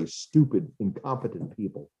are really stupid, incompetent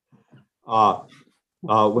people.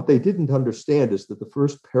 What they didn't understand is that the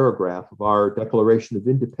first paragraph of our Declaration of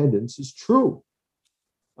Independence is true,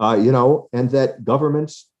 and that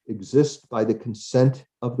governments exist by the consent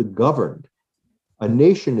of the governed. A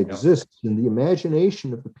nation exists in the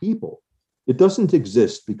imagination of the people. It doesn't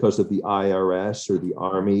exist because of the IRS or the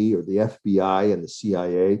Army or the FBI and the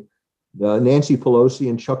CIA. Nancy Pelosi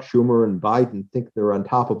and Chuck Schumer and Biden think they're on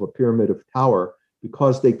top of a pyramid of power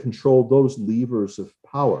because they control those levers of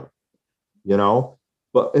power,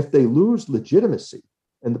 But if they lose legitimacy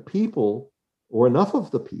and the people, or enough of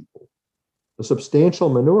the people, a substantial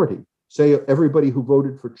minority, say everybody who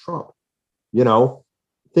voted for Trump,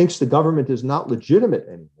 thinks the government is not legitimate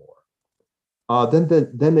anymore,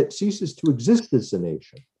 then it ceases to exist as a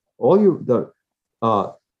nation.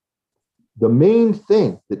 The main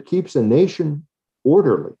thing that keeps a nation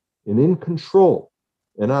orderly and in control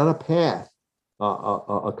and on a path,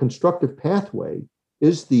 a constructive pathway,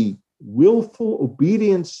 is the willful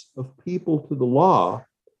obedience of people to the law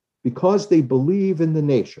because they believe in the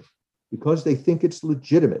nation, because they think it's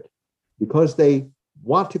legitimate, because they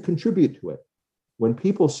want to contribute to it. When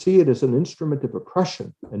people see it as an instrument of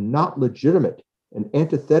oppression and not legitimate and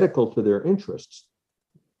antithetical to their interests,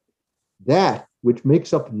 that which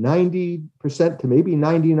makes up 90% to maybe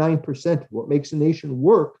 99% of what makes a nation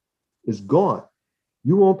work is gone.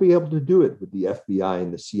 You won't be able to do it with the FBI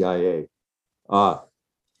and the CIA.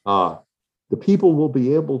 The people will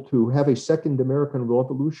be able to have a second American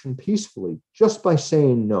Revolution peacefully just by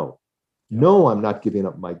saying no. No, I'm not giving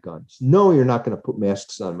up my guns. No, you're not going to put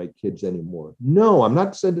masks on my kids anymore. No, I'm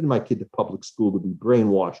not sending my kid to public school to be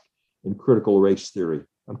brainwashed in critical race theory.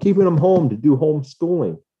 I'm keeping them home to do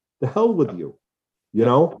homeschooling. The hell with you,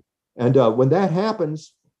 And when that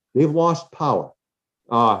happens, they've lost power,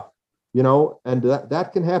 and that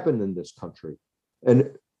can happen in this country. And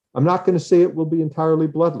I'm not going to say it will be entirely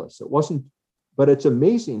bloodless. It wasn't, but it's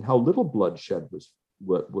amazing how little bloodshed was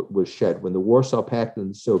shed when the Warsaw Pact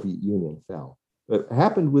and the Soviet Union fell. It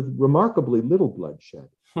happened with remarkably little bloodshed.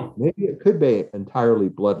 Maybe it could be entirely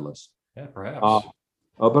bloodless. Yeah, perhaps.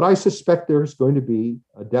 But I suspect there's going to be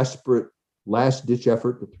a desperate last-ditch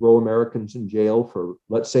effort to throw Americans in jail for,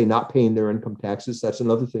 let's say, not paying their income taxes. That's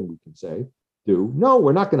another thing we can say. No,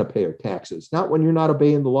 we're not going to pay our taxes. Not when you're not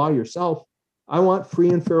obeying the law yourself. I want free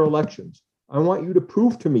and fair elections. I want you to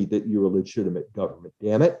prove to me that you're a legitimate government,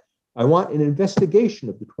 damn it. I want an investigation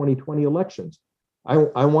of the 2020 elections.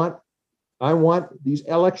 I want these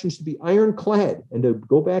elections to be ironclad and to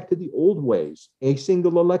go back to the old ways, a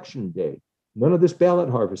single election day. None of this ballot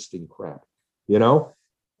harvesting crap,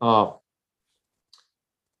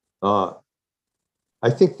 I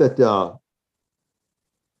think that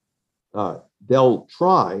they'll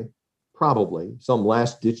try probably some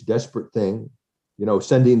last-ditch desperate thing,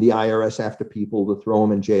 sending the IRS after people to throw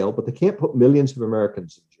them in jail, but they can't put millions of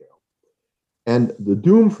Americans in jail. And the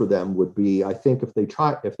doom for them would be, I think, if they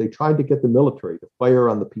tried to get the military to fire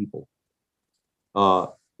on the people,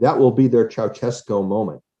 that will be their Ceausescu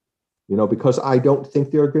moment, because I don't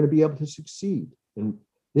think they're going to be able to succeed. And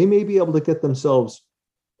they may be able to get themselves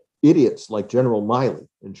idiots like General Milley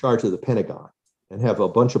in charge of the Pentagon and have a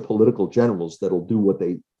bunch of political generals that'll do what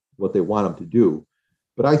they want them to do.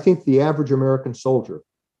 But I think the average American soldier,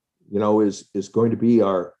 is going to be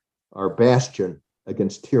our bastion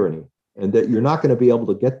against tyranny, and that you're not going to be able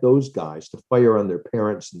to get those guys to fire on their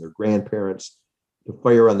parents and their grandparents, to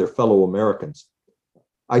fire on their fellow Americans.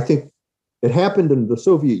 I think it happened in the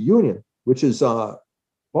Soviet Union, which is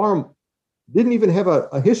didn't even have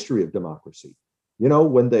a history of democracy.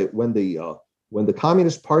 When the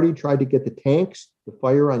Communist Party tried to get the tanks to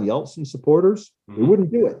fire on Yeltsin supporters, they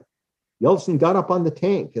wouldn't do it. Yeltsin got up on the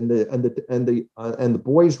tank, and the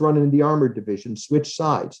boys running the armored division switched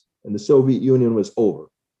sides, and the Soviet Union was over.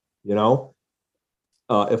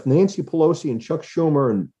 If Nancy Pelosi and Chuck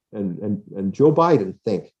Schumer and Joe Biden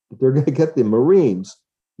think that they're going to get the Marines,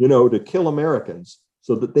 to kill Americans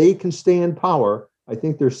so that they can stay in power, I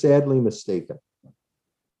think they're sadly mistaken.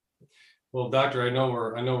 Well, Doctor, I know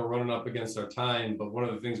we're running up against our time, but one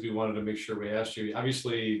of the things we wanted to make sure we asked you,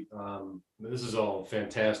 obviously, this is all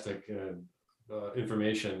fantastic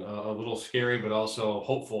information, a little scary, but also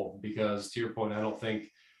hopeful, because to your point, I don't think,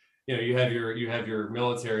 you have your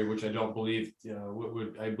military, which I don't believe,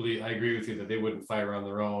 I agree with you that they wouldn't fire on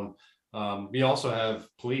their own. You also have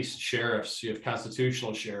police, sheriffs, you have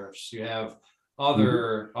constitutional sheriffs, you have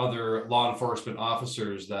other law enforcement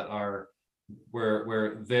officers that are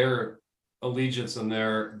where their allegiance and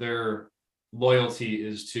their loyalty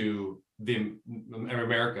is to the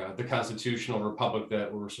America, the constitutional republic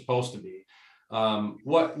that we're supposed to be.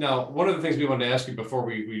 One of the things we wanted to ask you before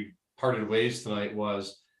we parted ways tonight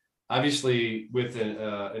was, obviously with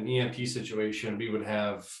an EMP situation, we would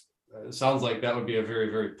have, it sounds like that would be a very,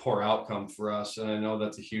 very poor outcome for us. And I know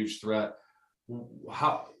that's a huge threat.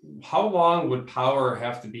 How long would power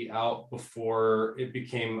have to be out before it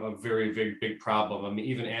became a very big problem? I mean,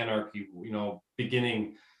 even anarchy,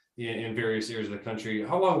 beginning in various areas of the country,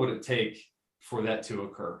 how long would it take for that to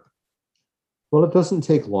occur? Well, it doesn't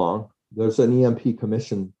take long. There's an EMP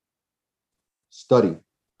Commission study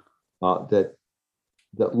that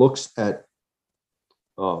looks at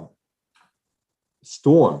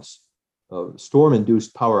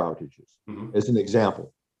storm-induced power outages as an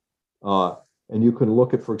example. And you can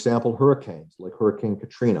look at, for example, hurricanes like Hurricane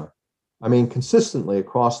Katrina. I mean, consistently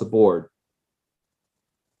across the board,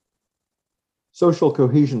 social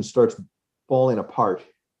cohesion starts falling apart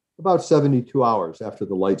about 72 hours after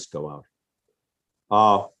the lights go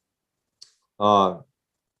out.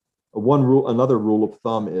 Another rule of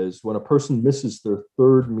thumb is when a person misses their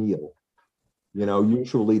third meal,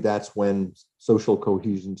 usually that's when social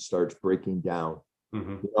cohesion starts breaking down.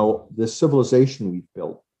 This civilization we've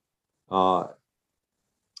built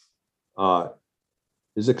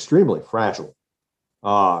is extremely fragile.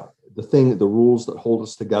 The rules that hold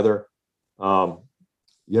us together, we're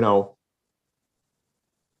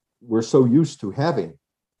so used to having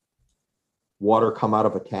water come out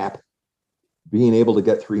of a tap, being able to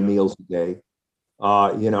get 3 meals a day,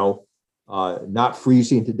 not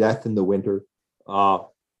freezing to death in the winter. It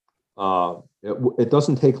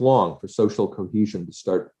doesn't take long for social cohesion to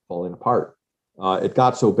start falling apart. It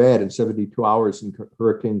got so bad in 72 hours in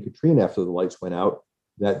Hurricane Katrina after the lights went out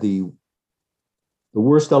that the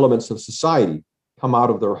worst elements of society come out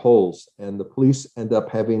of their holes, and the police end up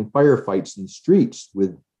having firefights in the streets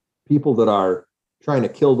with people that are trying to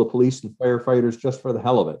kill the police and firefighters just for the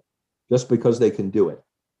hell of it, just because they can do it.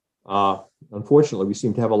 Unfortunately, we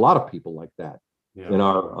seem to have a lot of people like that in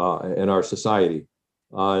our society,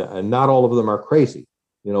 and not all of them are crazy.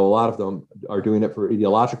 A lot of them are doing it for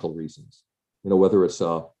ideological reasons. Whether it's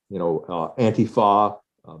Antifa,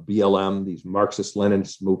 BLM, these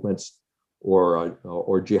Marxist-Leninist movements, or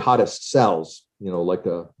jihadist cells, like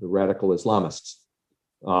the radical Islamists.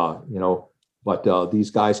 But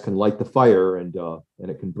these guys can light the fire, and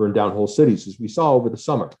it can burn down whole cities, as we saw over the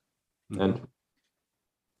summer. And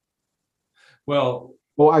I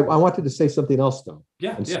wanted to say something else, though.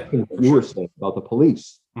 You were saying about the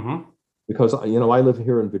police, because I live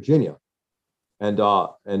here in Virginia, and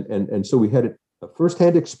so we had a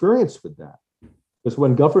firsthand experience with that. Because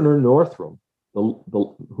when Governor Northam,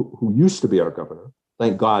 who used to be our governor,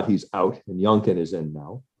 thank God he's out and Youngkin is in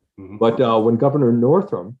now, but when Governor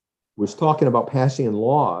Northam was talking about passing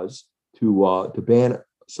laws to ban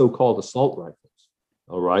so-called assault rifles,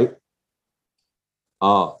 all right,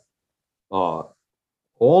 all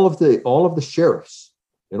of the sheriffs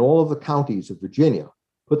in all of the counties of Virginia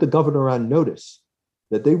put the governor on notice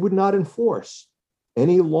that they would not enforce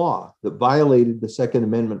any law that violated the Second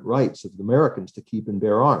Amendment rights of the Americans to keep and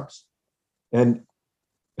bear arms. And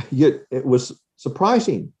yet it was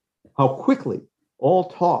surprising how quickly all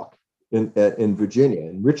talk in Virginia,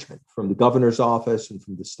 in Richmond, from the governor's office and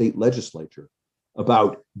from the state legislature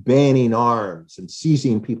about banning arms and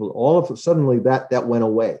seizing people, all of suddenly that went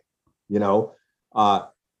away.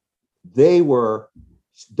 They were,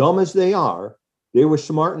 dumb as they are, they were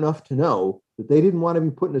smart enough to know that they didn't want to be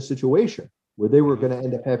put in a situation where they were going to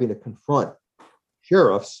end up having to confront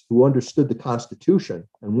sheriffs who understood the Constitution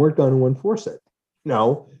and weren't going to enforce it.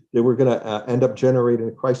 They were going to end up generating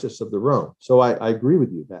a crisis of their own. So I agree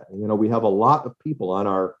with you that, we have a lot of people on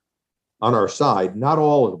our side. Not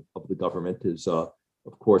all of the government is, of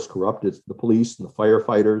course, corrupt. It's the police and the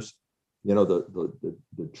firefighters,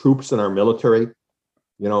 the troops in our military.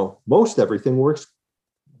 Most everything works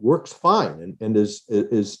fine and is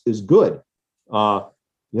good.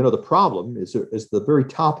 The problem is the very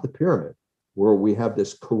top of the pyramid, where we have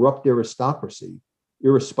this corrupt aristocracy,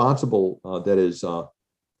 irresponsible, that is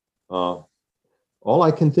all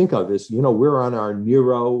I can think of is, we're on our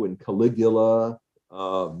Nero and Caligula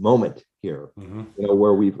moment here, Mhm.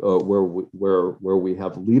 where we've where we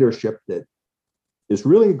have leadership that is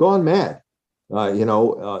really gone mad.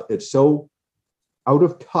 It's so out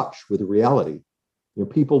of touch with reality.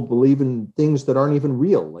 People believe in things that aren't even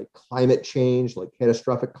real, like climate change, like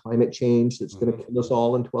catastrophic climate change that's going to kill us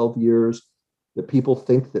all in 12 years. That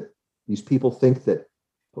these people think that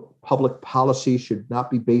public policy should not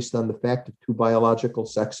be based on the fact of two biological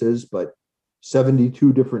sexes, but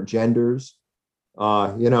 72 different genders.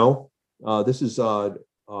 This is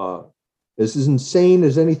as insane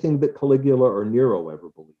as anything that Caligula or Nero ever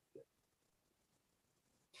believed.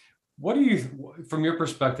 What do you, from your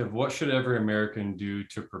perspective, what should every American do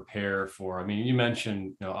to prepare for? I mean, you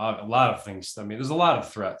mentioned, a lot of things. I mean, there's a lot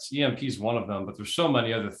of threats. EMP is one of them, but there's so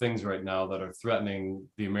many other things right now that are threatening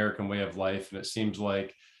the American way of life. And it seems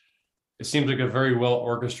like a very well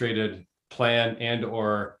orchestrated plan and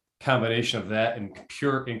or combination of that and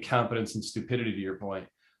pure incompetence and stupidity, to your point.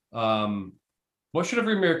 What should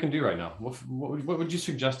every American do right now? What would you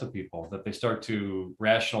suggest to people that they start to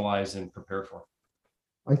rationalize and prepare for?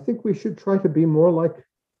 I think we should try to be more like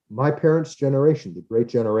my parents' generation, the great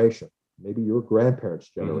generation, maybe your grandparents'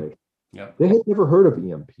 generation. Yeah. They had never heard of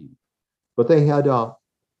EMP, but they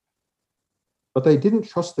didn't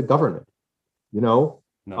trust the government. No.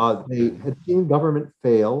 They had seen government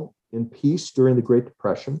fail in peace during the Great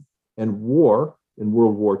Depression and war in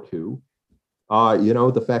World War II.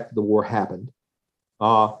 The fact that the war happened.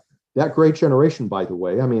 That great generation, by the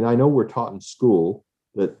way, I mean, I know we're taught in school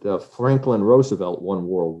that Franklin Roosevelt won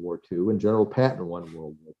World War II and General Patton won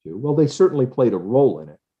World War II. Well, they certainly played a role in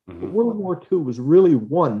it. But World War II was really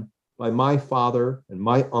won by my father and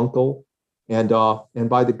my uncle and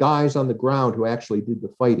by the guys on the ground who actually did the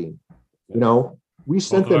fighting. We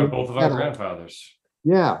sent both of our grandfathers.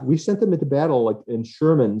 Yeah, we sent them into battle like in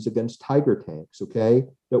Shermans against Tiger tanks, okay,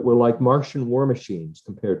 that were like Martian war machines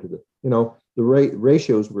compared to the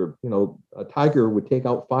ratios were, a Tiger would take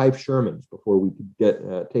out 5 Shermans before we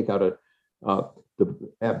could take out the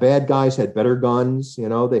bad guys had better guns,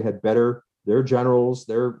 they had their generals,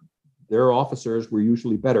 their officers were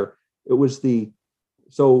usually better.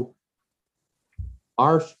 So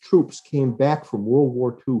our troops came back from World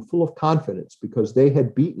War II full of confidence because they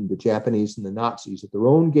had beaten the Japanese and the Nazis at their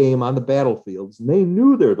own game on the battlefields, and they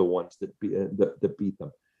knew they're the ones that beat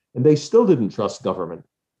them. And they still didn't trust government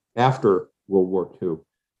after World War II.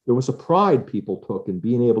 There was a pride people took in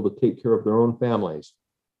being able to take care of their own families.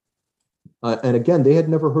 And again, they had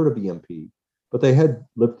never heard of EMP, but they had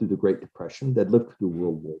lived through the Great Depression, they'd lived through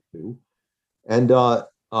World War II, and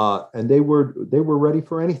they were ready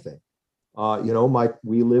for anything.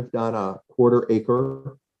 We lived on a quarter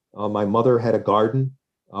acre. My mother had a garden.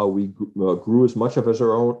 We grew as much of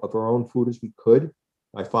our own food as we could.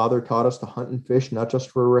 My father taught us to hunt and fish, not just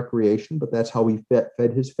for recreation, but that's how he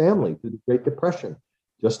fed his family through the Great Depression,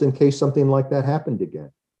 just in case something like that happened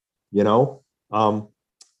again.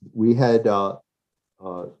 We had,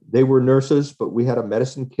 they were nurses, but we had a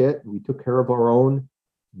medicine kit. We took care of our own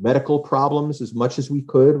medical problems as much as we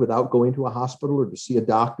could without going to a hospital or to see a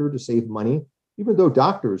doctor to save money. Even though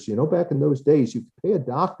doctors, back in those days, you could pay a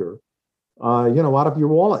doctor, out of your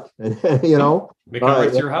wallet, and They come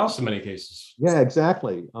right to your house in many cases. Yeah,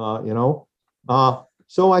 exactly.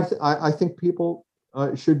 So I think people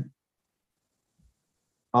should.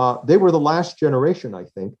 They were the last generation, I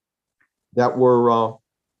think, that were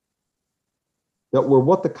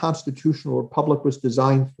what the constitutional republic was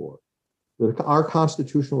designed for. Our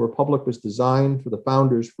constitutional republic was designed for the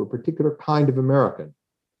founders for a particular kind of American,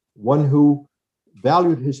 one who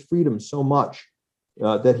valued his freedom so much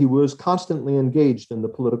that he was constantly engaged in the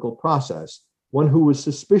political process, one who was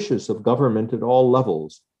suspicious of government at all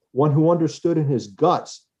levels, one who understood in his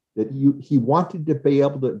guts that he wanted to be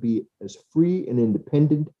able to be as free and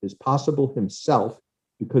independent as possible himself,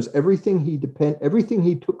 because everything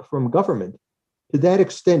he took from government, to that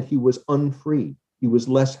extent, he was unfree. He was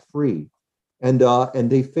less free. And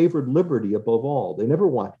they favored liberty above all. They never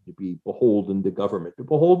wanted to be beholden to government,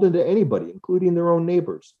 beholden to anybody, including their own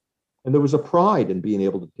neighbors. And there was a pride in being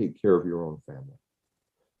able to take care of your own family.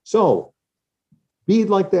 So be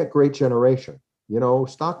like that great generation,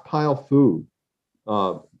 stockpile food,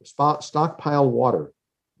 stockpile water,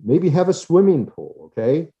 maybe have a swimming pool,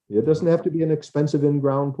 okay? It doesn't have to be an expensive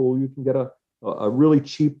in-ground pool. You can get a really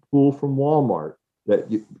cheap pool from Walmart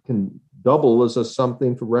that you can double as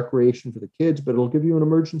something for recreation for the kids, but it'll give you an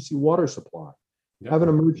emergency water supply. Yep. Have an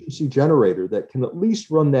emergency generator that can at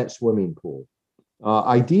least run that swimming pool.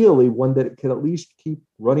 Ideally, one that can at least keep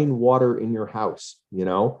running water in your house,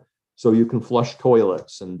 so you can flush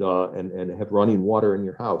toilets and have running water in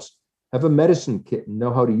your house. Have a medicine kit and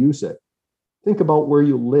know how to use it. Think about where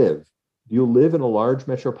you live. Do you live in a large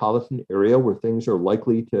metropolitan area where things are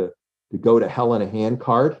likely to go to hell in a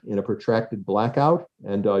handcart in a protracted blackout,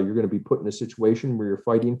 and you're going to be put in a situation where you're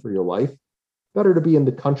fighting for your life? Better to be in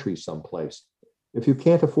the country someplace. If you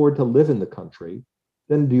can't afford to live in the country,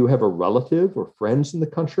 then do you have a relative or friends in the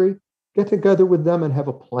country? Get together with them and have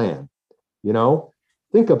a plan.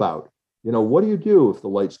 Think about, what do you do if the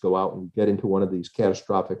lights go out and get into one of these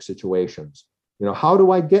catastrophic situations? How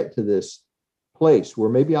do I get to this place where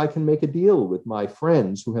maybe I can make a deal with my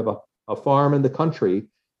friends who have a farm in the country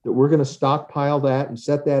that we're going to stockpile that and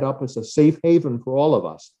set that up as a safe haven for all of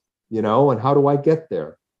us, and how do I get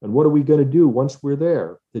there? And what are we going to do once we're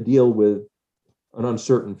there to deal with an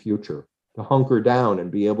uncertain future, to hunker down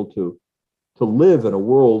and be able to live in a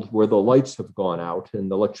world where the lights have gone out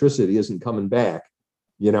and the electricity isn't coming back,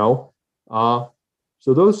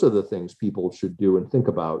 So those are the things people should do and think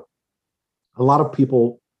about. A lot of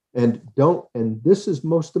people, and this is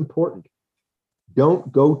most important,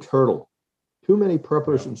 don't go turtle. Too many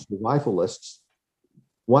preppers and survivalists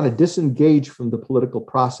want to disengage from the political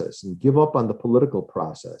process and give up on the political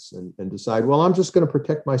process and decide, well, I'm just going to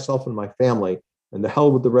protect myself and my family and the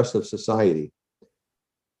hell with the rest of society.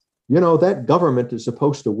 That government is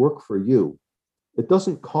supposed to work for you. It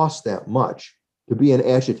doesn't cost that much to be an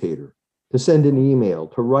agitator, to send an email,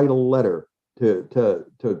 to write a letter,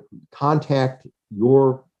 to contact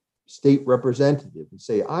your state representative and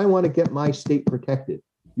say, I want to get my state protected.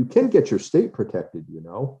 You can get your state protected,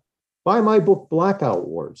 Buy my book, Blackout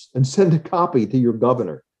Wars, and send a copy to your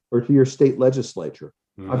governor or to your state legislature.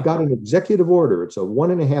 Mm-hmm. I've got an executive order. It's a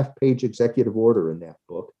 1.5-page executive order in that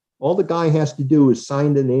book. All the guy has to do is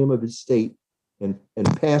sign the name of his state and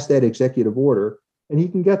pass that executive order, and he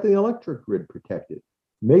can get the electric grid protected.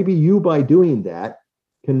 Maybe you, by doing that,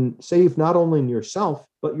 can save not only yourself,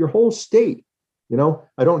 but your whole state.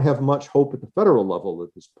 I don't have much hope at the federal level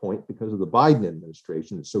at this point because of the Biden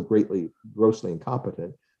administration. It's so grossly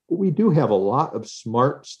incompetent. But we do have a lot of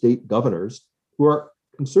smart state governors who are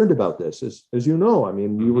concerned about this. As you know,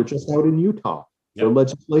 we were just out in Utah. Yep. Where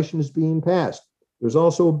legislation is being passed. There's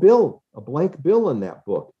also a blank bill in that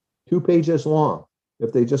book, 2 pages long.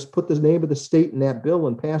 If they just put the name of the state in that bill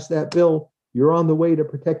and pass that bill, you're on the way to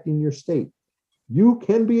protecting your state. You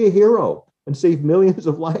can be a hero and save millions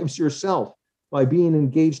of lives yourself by being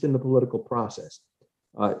engaged in the political process.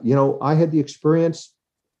 I had the experience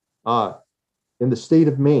in the state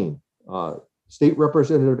of Maine, State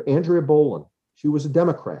Representative Andrea Boland. She was a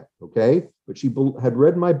Democrat, okay? But she had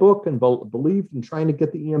read my book and believed in trying to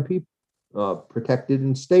get the EMP protected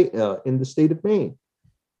in the state of Maine.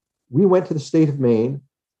 We went to the state of Maine,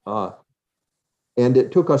 and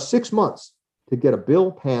it took us 6 months to get a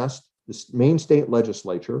bill passed the Maine state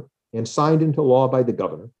legislature and signed into law by the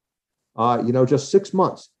governor. Just 6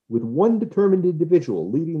 months with one determined individual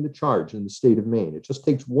leading the charge in the state of Maine. It just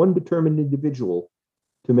takes one determined individual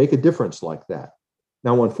to make a difference like that.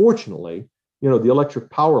 Now, unfortunately, the electric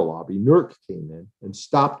power lobby, NERC, came in and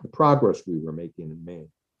stopped the progress we were making in Maine.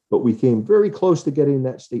 But we came very close to getting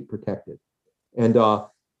that state protected. And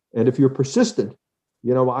if you're persistent,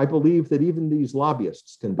 I believe that even these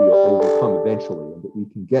lobbyists can be overcome eventually, and that we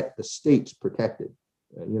can get the states protected.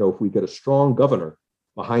 If we get a strong governor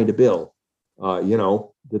behind a bill,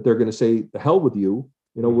 that they're going to say, the hell with you,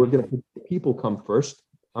 we're going to put the people come first.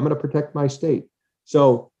 I'm going to protect my state.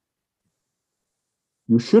 So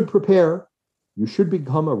you should prepare. You should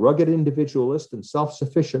become a rugged individualist and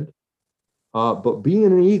self-sufficient. But being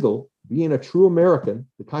an eagle, being a true American,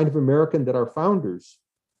 the kind of American that our founders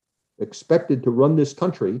expected to run this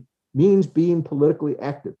country, means being politically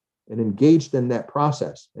active and engaged in that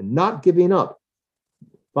process and not giving up.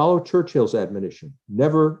 Follow Churchill's admonition: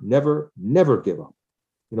 never, never, never give up.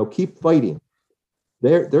 Keep fighting.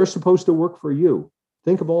 They're supposed to work for you.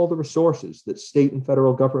 Think of all the resources that state and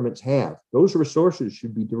federal governments have. Those resources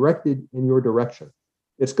should be directed in your direction.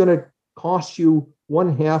 It's going to cost you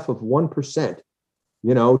 0.5%,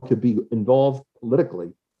 to be involved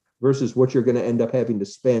politically, versus what you're going to end up having to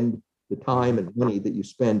spend the time and money that you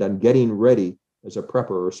spend on getting ready as a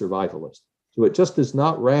prepper or survivalist. So it just is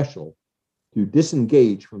not rational to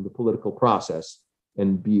disengage from the political process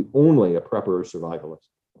and be only a prepper or survivalist.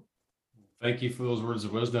 Thank you for those words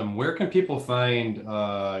of wisdom. Where can people find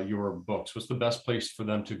your books? What's the best place for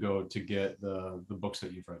them to go to get the books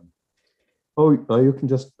that you've written? You can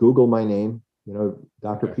just Google my name,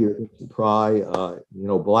 Dr. Okay. Peter Pry.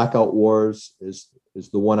 Blackout Wars is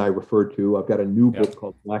the one I refer to. I've got a new book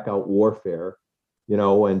called Blackout Warfare.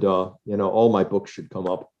 and all my books should come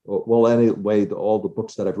up. Well, anyway, all the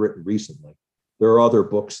books that I've written recently. There are other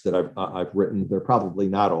books that I've written. They're probably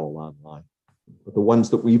not all online, but the ones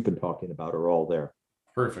that we've been talking about are all there.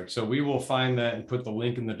 Perfect. So we will find that and put the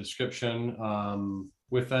link in the description.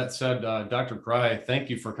 With that said, Dr. Pry, thank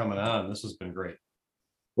you for coming on. This has been great.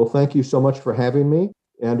 Well, thank you so much for having me.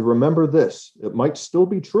 And remember this, it might still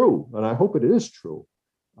be true, and I hope it is true.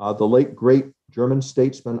 The late, great German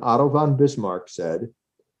statesman Otto von Bismarck said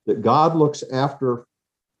that God looks after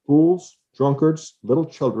fools, drunkards, little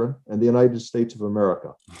children, and the United States of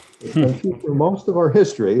America. It's been true for most of our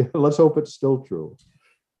history. Let's hope it's still true.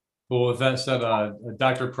 Well, with that said,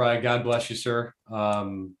 Dr. Pry, God bless you, sir.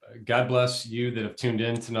 God bless you that have tuned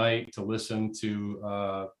in tonight to listen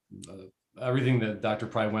to everything that Dr.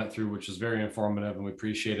 Pry went through, which is very informative, and we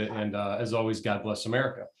appreciate it. And as always, God bless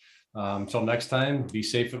America. Until next time, be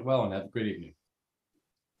safe and well, and have a great evening.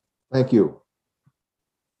 Thank you.